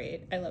 That's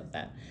great. I love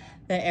that.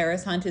 The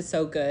heiress hunt is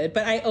so good,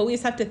 but I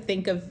always have to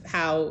think of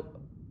how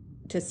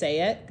to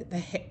say it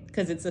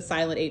because it's a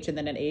silent H and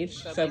then an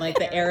H. So I'm like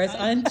the heiress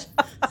hunt.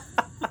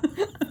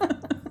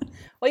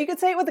 Well, you could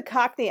say it with a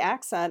Cockney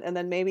accent, and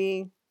then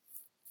maybe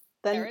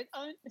Heiress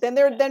then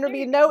there'd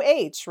be no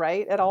H,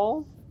 right, at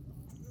all.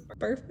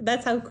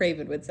 That's how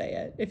Craven would say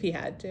it if he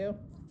had to.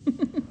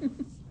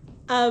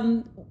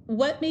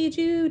 What made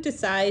you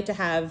decide to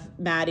have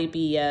Maddie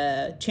be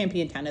a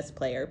champion tennis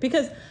player?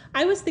 Because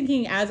I was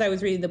thinking as I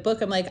was reading the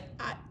book, I'm like,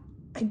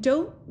 I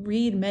don't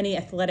read many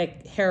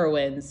athletic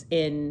heroines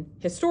in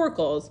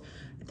historicals.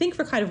 I think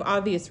for kind of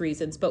obvious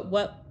reasons, but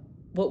what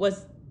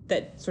was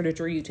that sort of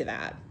drew you to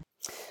that?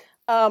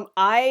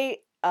 I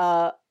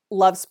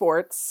love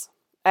sports.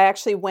 I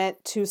actually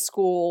went to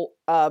school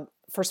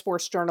for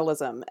sports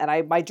journalism,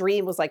 and my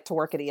dream was like to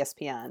work at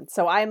ESPN.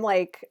 So I'm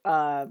like,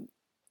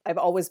 I've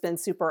always been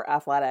super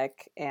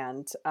athletic,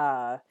 and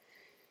I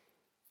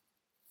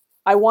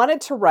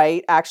wanted to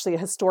write actually a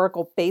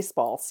historical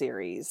baseball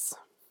series,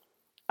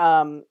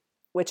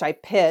 which I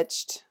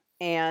pitched,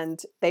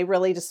 and they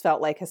really just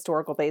felt like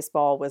historical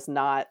baseball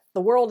the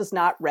world is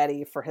not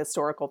ready for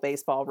historical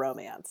baseball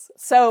romance.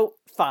 So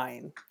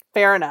fine,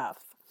 fair enough.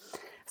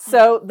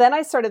 So then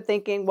I started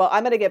thinking, well,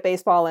 I'm going to get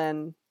baseball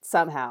in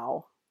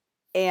somehow.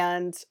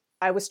 And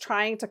I was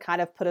trying to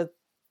kind of put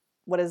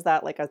what is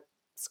that, like a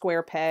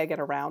square peg in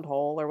a round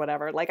hole or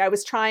whatever. Like I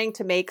was trying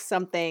to make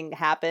something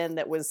happen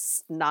that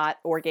was not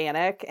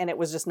organic, and it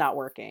was just not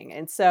working.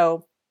 And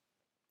so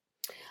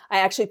I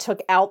actually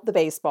took out the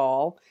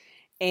baseball,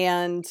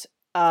 and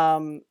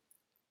I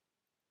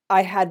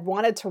had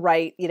wanted to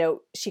write,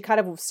 she kind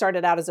of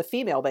started out as a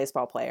female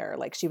baseball player.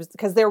 Like she was,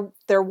 because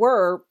there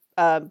were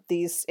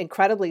these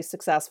incredibly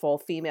successful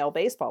female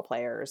baseball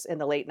players in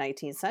the late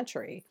 19th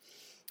century.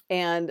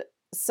 And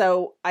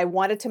so I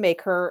wanted to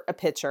make her a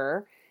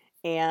pitcher,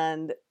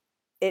 and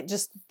it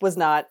just was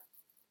not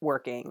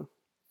working.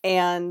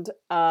 And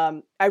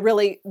I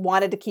really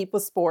wanted to keep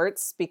with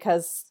sports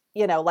because,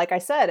 like I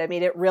said, I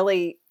mean, it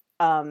really,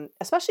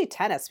 especially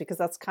tennis, because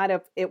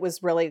it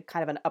was really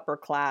kind of an upper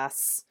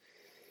class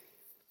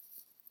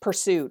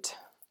pursuit.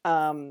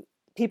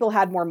 People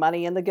had more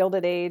money in the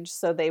Gilded Age,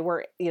 so they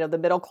were, the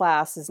middle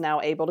class is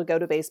now able to go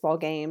to baseball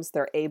games.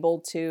 They're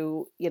able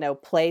to,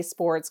 play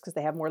sports because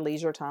they have more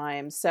leisure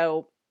time.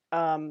 So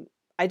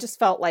I just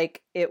felt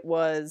like it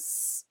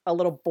was a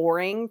little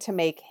boring to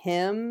make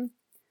him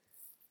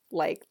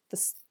like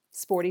the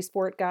sporty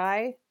sport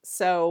guy.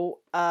 So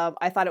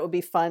I thought it would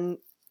be fun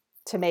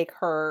to make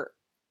her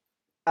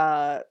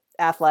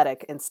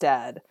athletic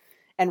instead,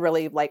 and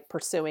really like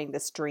pursuing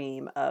this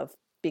dream of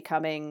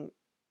becoming,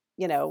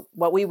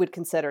 what we would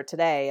consider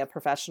today a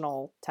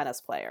professional tennis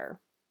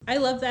player. I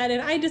love that.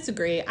 And I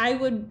disagree. I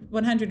would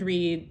 100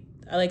 read,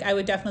 like I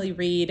would definitely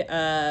read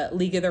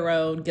League of Their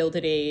Own,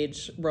 Gilded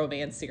Age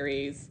romance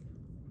series.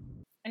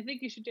 I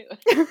think you should do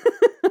it.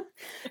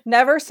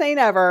 Never say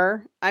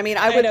never. I mean,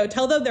 I know,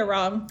 tell them they're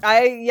wrong.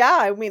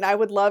 I mean, I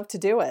would love to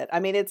do it. I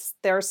mean,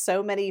 there are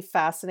so many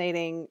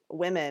fascinating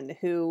women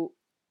who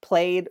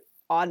played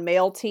on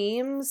male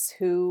teams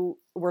who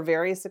were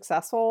very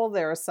successful.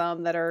 There are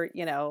some that are,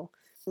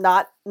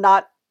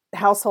 not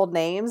household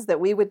names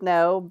that we would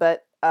know,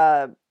 but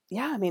I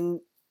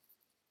mean,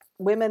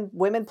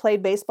 women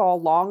played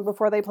baseball long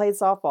before they played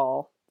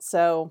softball.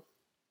 So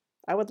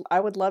I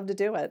would love to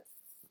do it.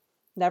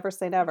 Never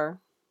say never.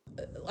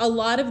 A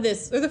lot of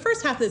this, or the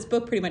first half of this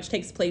book, pretty much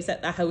takes place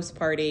at the house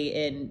party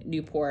in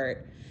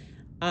Newport.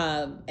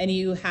 And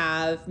you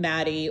have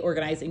Maddie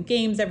organizing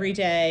games every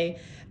day.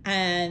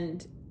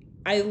 And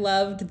I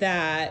loved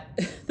that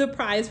the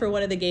prize for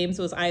one of the games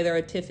was either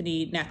a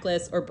Tiffany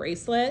necklace or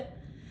bracelet.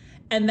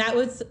 And that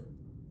was,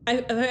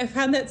 I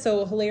found that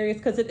so hilarious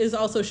because it is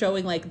also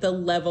showing like the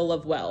level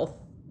of wealth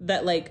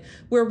that like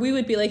where we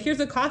would be like,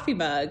 here's a coffee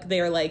mug. They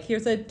are like,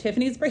 here's a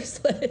Tiffany's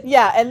bracelet.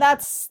 Yeah. And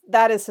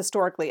that is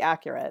historically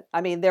accurate.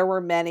 I mean, there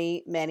were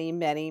many, many,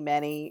 many,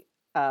 many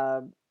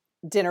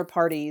dinner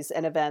parties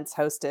and events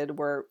hosted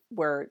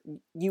where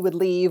you would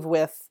leave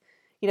with,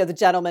 the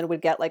gentleman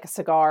would get like a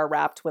cigar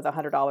wrapped with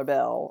 $100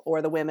 bill,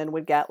 or the women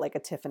would get like a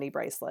Tiffany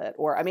bracelet,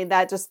 or, I mean,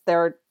 that is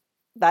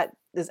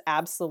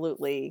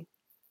absolutely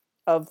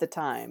of the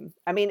time.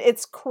 I mean,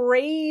 it's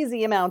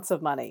crazy amounts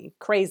of money.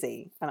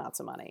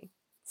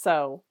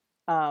 So,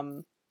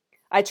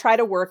 I try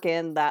to work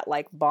in that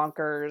like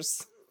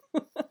bonkers,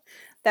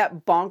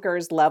 that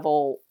bonkers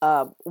level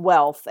of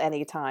wealth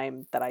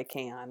anytime that I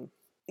can.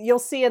 You'll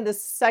see in the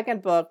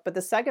second book, but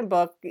the second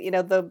book,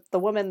 the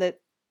woman that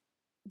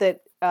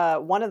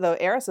one of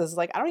the heiresses is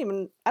like, I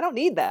don't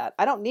need that.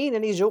 I don't need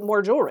any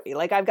more jewelry.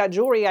 Like I've got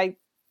jewelry I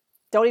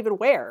don't even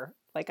wear.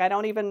 Like I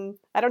don't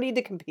need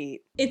to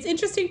compete. It's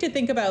interesting to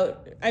think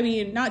about, I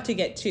mean, not to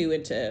get too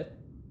into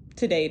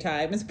today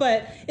times,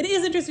 but it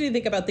is interesting to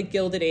think about the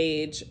Gilded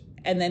Age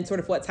and then sort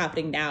of what's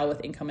happening now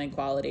with income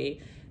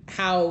inequality,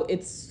 how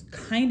it's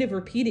kind of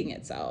repeating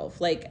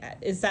itself. Like,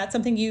 is that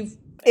something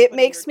it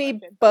makes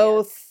me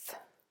both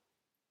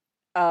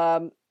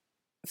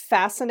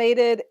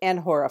fascinated and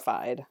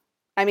horrified.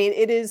 I mean,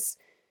 it is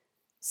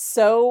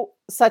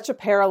such a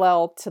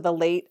parallel to the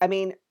late, I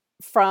mean,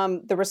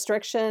 from the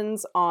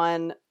restrictions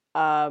on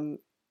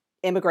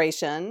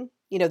immigration,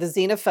 the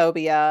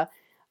xenophobia,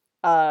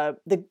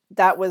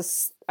 that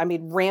was, I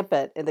mean,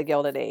 rampant in the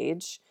Gilded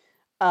Age.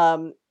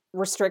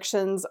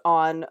 Restrictions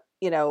on,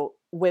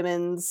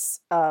 women's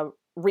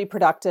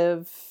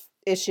reproductive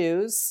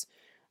issues,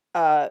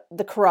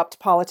 the corrupt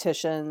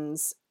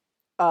politicians,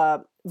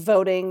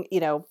 voting,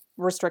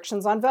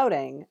 restrictions on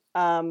voting,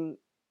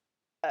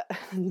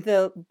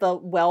 the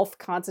wealth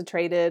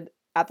concentrated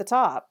at the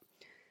top.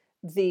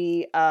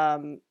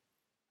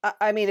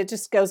 I mean, it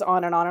just goes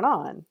on and on and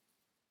on.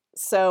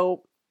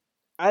 So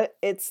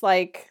it's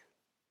like,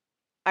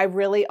 I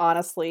really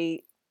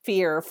honestly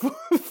fear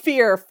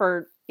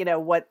for,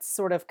 what's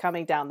sort of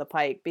coming down the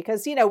pike,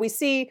 because, we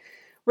see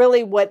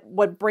really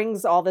what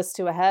brings all this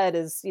to a head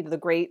is,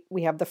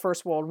 we have the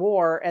First World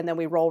War, and then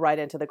we roll right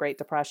into the Great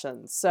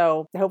Depression.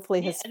 So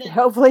hopefully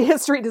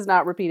history does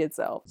not repeat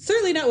itself.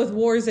 Certainly not with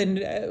wars, and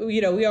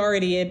we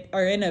already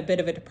are in a bit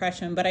of a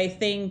depression. But I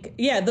think,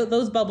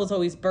 those bubbles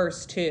always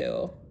burst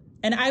too.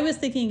 And I was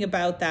thinking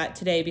about that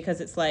today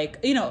because it's like,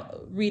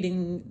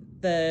 reading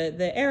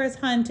the Heiress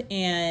Hunt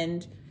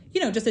and,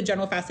 just a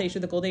general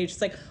fascination with the Golden Age.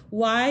 It's like,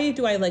 why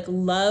do I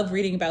love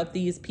reading about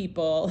these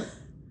people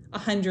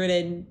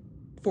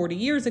 140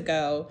 years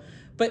ago?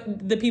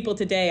 But the people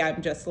today,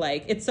 I'm just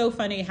like, it's so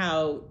funny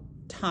how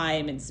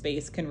time and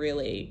space can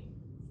really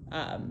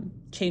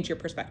change your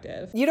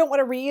perspective. You don't want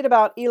to read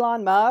about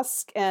Elon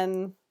Musk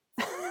and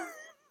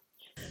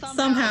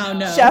somehow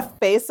no.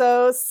 Jeff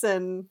Bezos,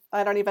 and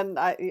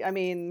I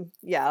mean,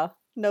 yeah,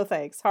 no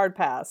thanks. Hard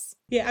pass.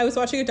 Yeah, I was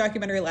watching a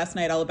documentary last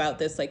night all about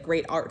this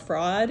great art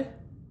fraud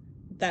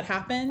that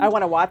happened. I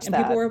want to watch and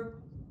that. People were,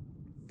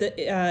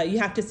 you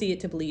have to see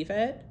it to believe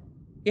it.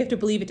 You have to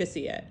believe it to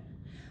see it.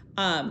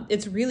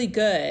 It's really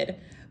good.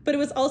 But it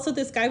was also,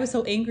 this guy was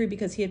so angry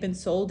because he had been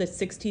sold a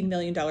 $16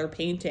 million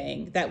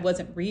painting that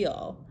wasn't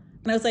real.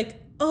 And I was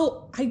like,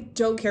 oh, I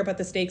don't care about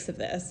the stakes of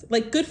this.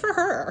 Good for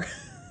her.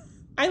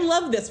 I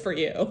love this for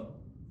you.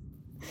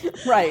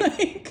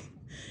 Right.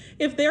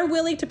 If they're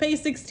willing to pay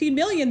 $16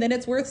 million, then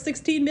it's worth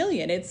 $16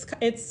 million.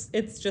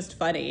 It's just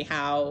funny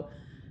how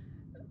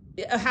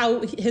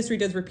history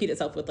does repeat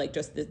itself with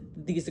just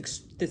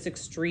this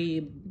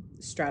extreme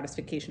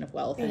stratification of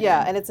wealth.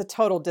 And it's a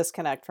total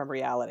disconnect from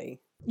reality.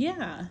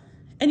 Yeah.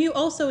 And you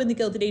also, in the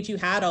Gilded Age, you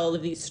had all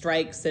of these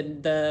strikes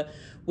and the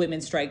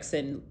women's strikes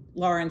in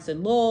Lawrence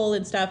and Lowell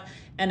and stuff,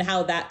 and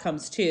how that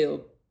comes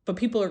too. But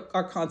people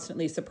are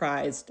constantly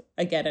surprised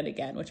again and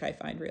again, which I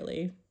find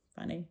really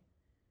funny.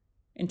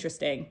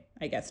 Interesting.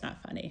 I guess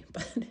not funny,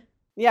 but...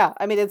 Yeah,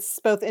 I mean, it's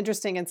both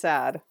interesting and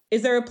sad.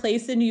 Is there a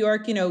place in New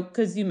York,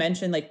 because you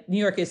mentioned New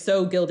York is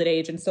so Gilded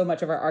Age and so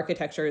much of our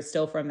architecture is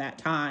still from that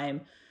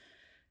time,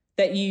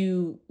 that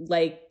you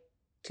like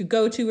to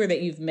go to or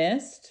that you've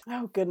missed?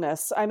 Oh,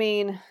 goodness. I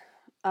mean,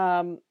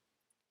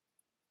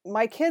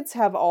 my kids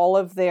have all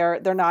of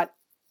they're not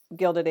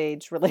Gilded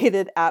Age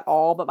related at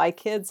all, but my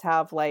kids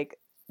have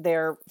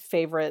their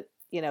favorite,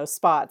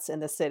 spots in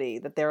the city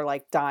that they're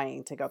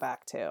dying to go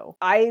back to.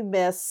 I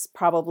miss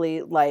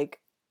probably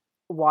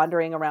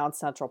wandering around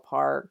Central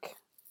Park,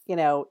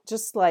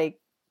 just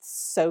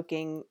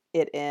soaking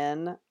it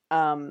in.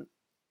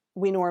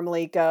 We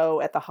normally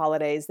go at the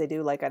holidays. They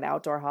do an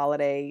outdoor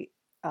holiday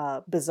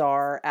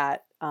bazaar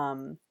at,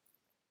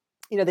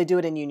 they do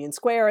it in Union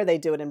Square. They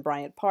do it in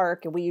Bryant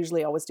Park. And we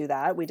usually always do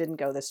that. We didn't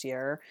go this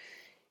year.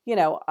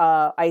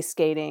 Ice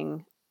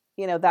skating,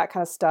 that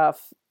kind of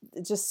stuff.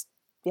 Just,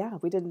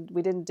 we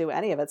didn't do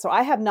any of it. So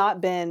I have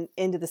not been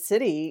into the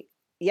city.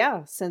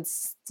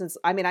 Since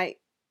I mean,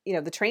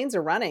 the trains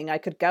are running. I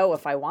could go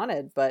if I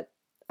wanted, but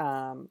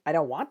I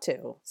don't want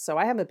to. So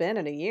I haven't been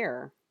in a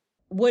year.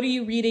 What are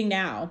you reading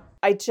now?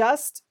 I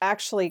just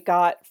actually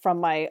got from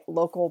my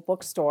local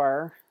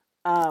bookstore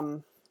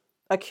A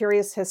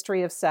Curious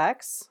History of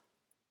Sex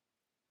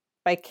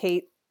by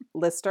Kate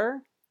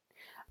Lister.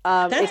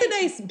 That's a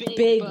nice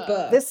big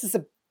book.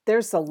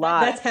 There's a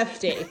lot. That's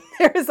hefty.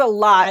 There's a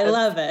lot. I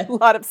love it. A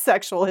lot of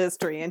sexual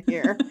history in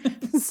here.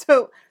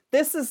 So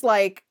this is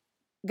going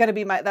to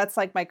be that's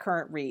my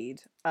current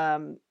read.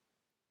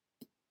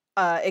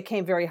 It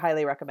came very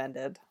highly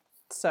recommended.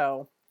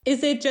 So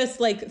is it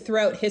just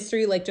throughout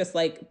history, just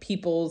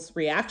people's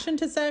reaction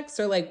to sex,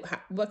 or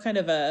what kind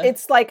of a?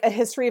 It's a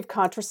history of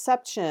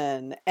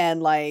contraception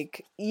and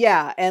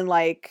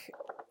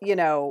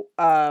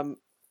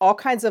all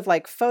kinds of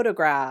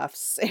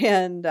photographs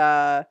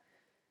and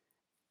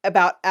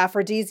about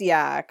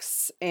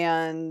aphrodisiacs,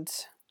 and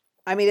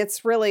I mean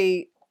it's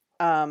really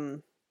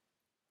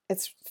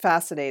it's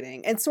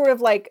fascinating, and sort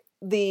of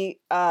the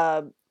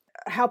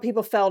how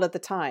people felt at the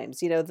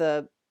times,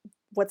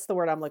 what's the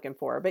word I'm looking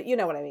for, but you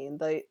know what I mean,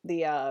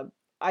 the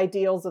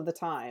ideals of the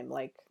time.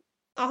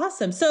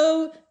 Awesome.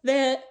 So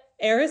the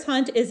Heiress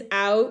Hunt is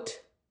out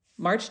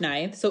March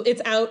 9th. So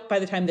it's out by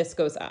the time this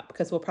goes up,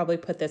 because we'll probably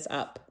put this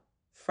up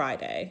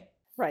Friday.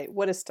 Right.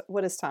 What is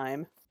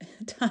time?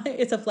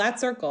 It's a flat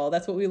circle.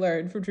 That's what we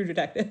learned from True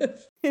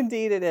Detective.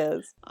 Indeed it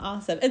is.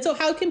 Awesome. And so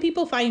how can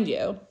people find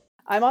you?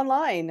 I'm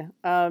online.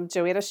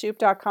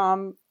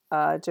 JoannaShoop.com,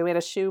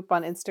 Joanna Shoop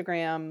on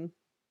Instagram,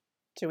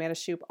 Joanna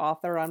Shoop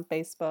author on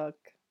Facebook.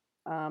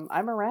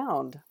 I'm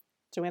around.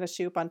 Joanna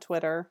Shoop on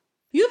Twitter.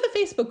 You have a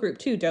Facebook group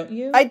too, don't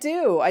you? I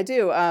do.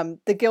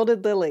 The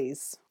Gilded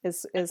Lilies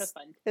is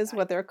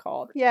what they're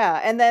called.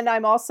 Yeah. And then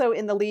I'm also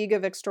in the League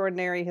of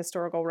Extraordinary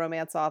Historical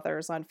Romance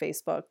Authors on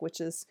Facebook, which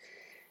is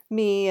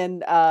me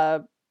and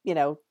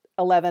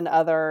 11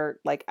 other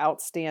like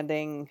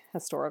outstanding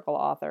historical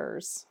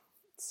authors.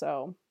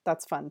 So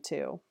that's fun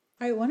too.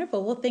 All right,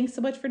 wonderful. Well, thanks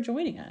so much for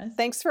joining us.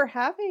 Thanks for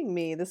having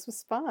me. This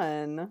was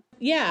fun.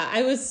 Yeah,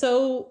 I was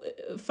so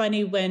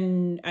funny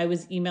when I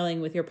was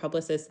emailing with your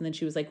publicist and then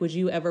she was like, would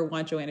you ever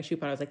want Joanna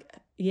Shoop on? I was like,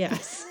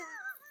 yes.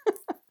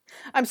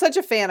 I'm such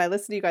a fan. I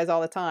listen to you guys all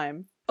the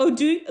time. Oh,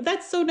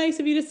 that's so nice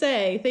of you to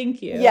say.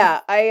 Thank you. Yeah,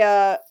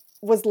 I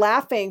was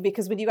laughing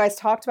because when you guys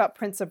talked about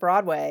Prince of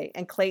Broadway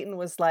and Clayton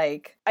was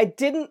like, I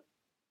didn't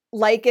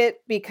like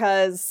it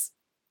because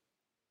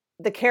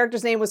the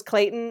character's name was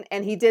Clayton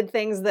and he did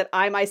things that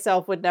I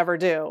myself would never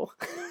do.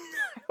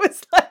 I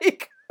was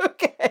like,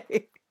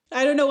 okay.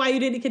 I don't know why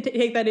you didn't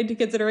take that into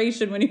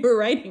consideration when you were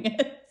writing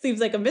it. Seems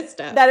like a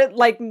misstep. That is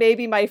like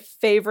maybe my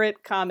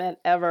favorite comment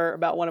ever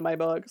about one of my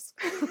books.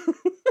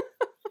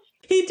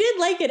 He did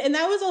like it. And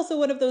that was also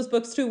one of those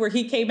books too, where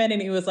he came in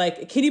and he was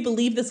like, can you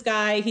believe this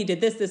guy? He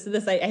did this, this, and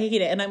this. I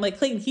hate it. And I'm like,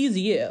 Clayton, he's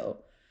you.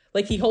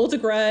 Like he holds a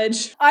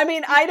grudge. I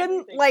mean, I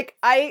didn't like,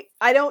 I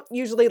don't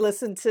usually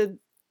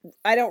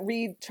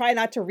try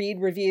not to read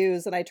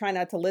reviews and I try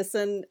not to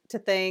listen to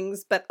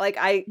things, but like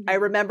I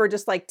remember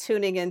just like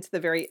tuning into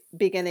the very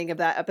beginning of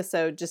that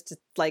episode just to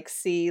like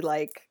see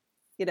like,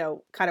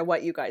 kind of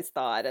what you guys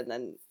thought. And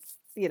then,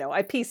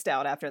 I pieced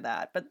out after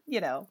that, but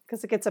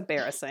because it gets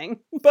embarrassing,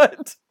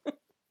 but.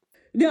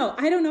 No,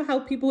 I don't know how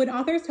people, when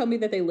authors tell me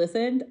that they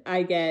listened,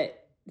 I get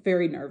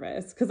very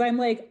nervous because I'm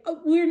like, oh,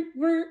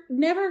 we're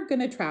never going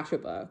to trash a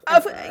book.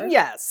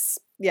 Yes.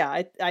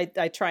 Yeah,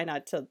 I try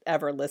not to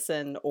ever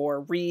listen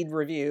or read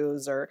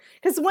reviews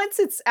because once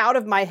it's out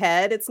of my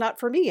head, it's not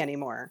for me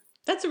anymore.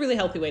 That's a really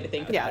healthy way to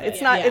think about it.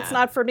 It's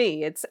not for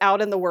me. It's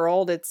out in the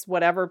world. It's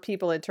whatever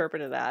people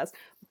interpret it as.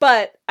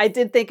 But I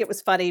did think it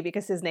was funny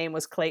because his name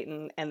was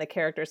Clayton and the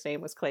character's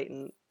name was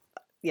Clayton,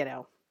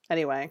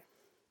 Anyway,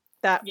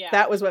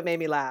 that was what made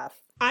me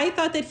laugh. I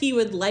thought that he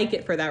would like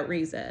it for that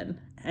reason.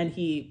 And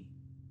he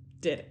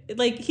did.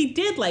 He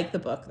did like the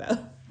book,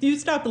 though. You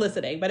stopped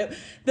listening, but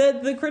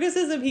the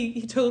criticism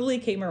he totally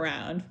came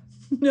around.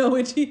 No,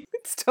 it's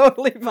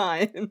totally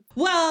fine.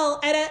 Well,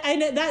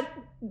 and that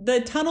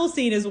the tunnel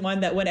scene is one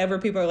that whenever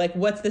people are like,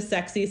 "What's the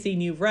sexiest scene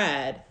you've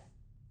read?"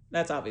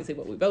 That's obviously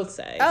what we both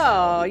say.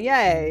 Oh,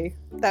 yay!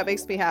 That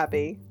makes me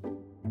happy.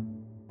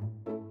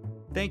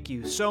 Thank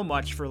you so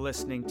much for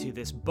listening to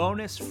this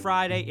bonus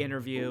Friday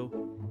interview.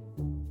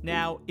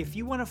 Now, if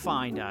you want to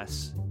find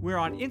us, we're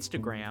on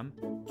Instagram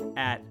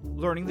at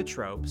Learning the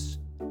Tropes,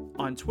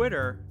 on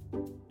Twitter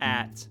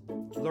at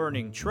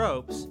Learning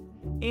Tropes,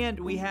 and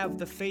we have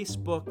the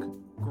Facebook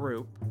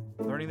group,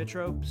 Learning the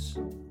Tropes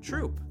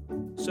Troop.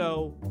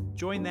 So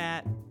join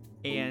that,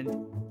 and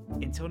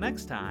until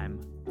next time,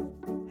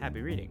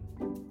 happy reading.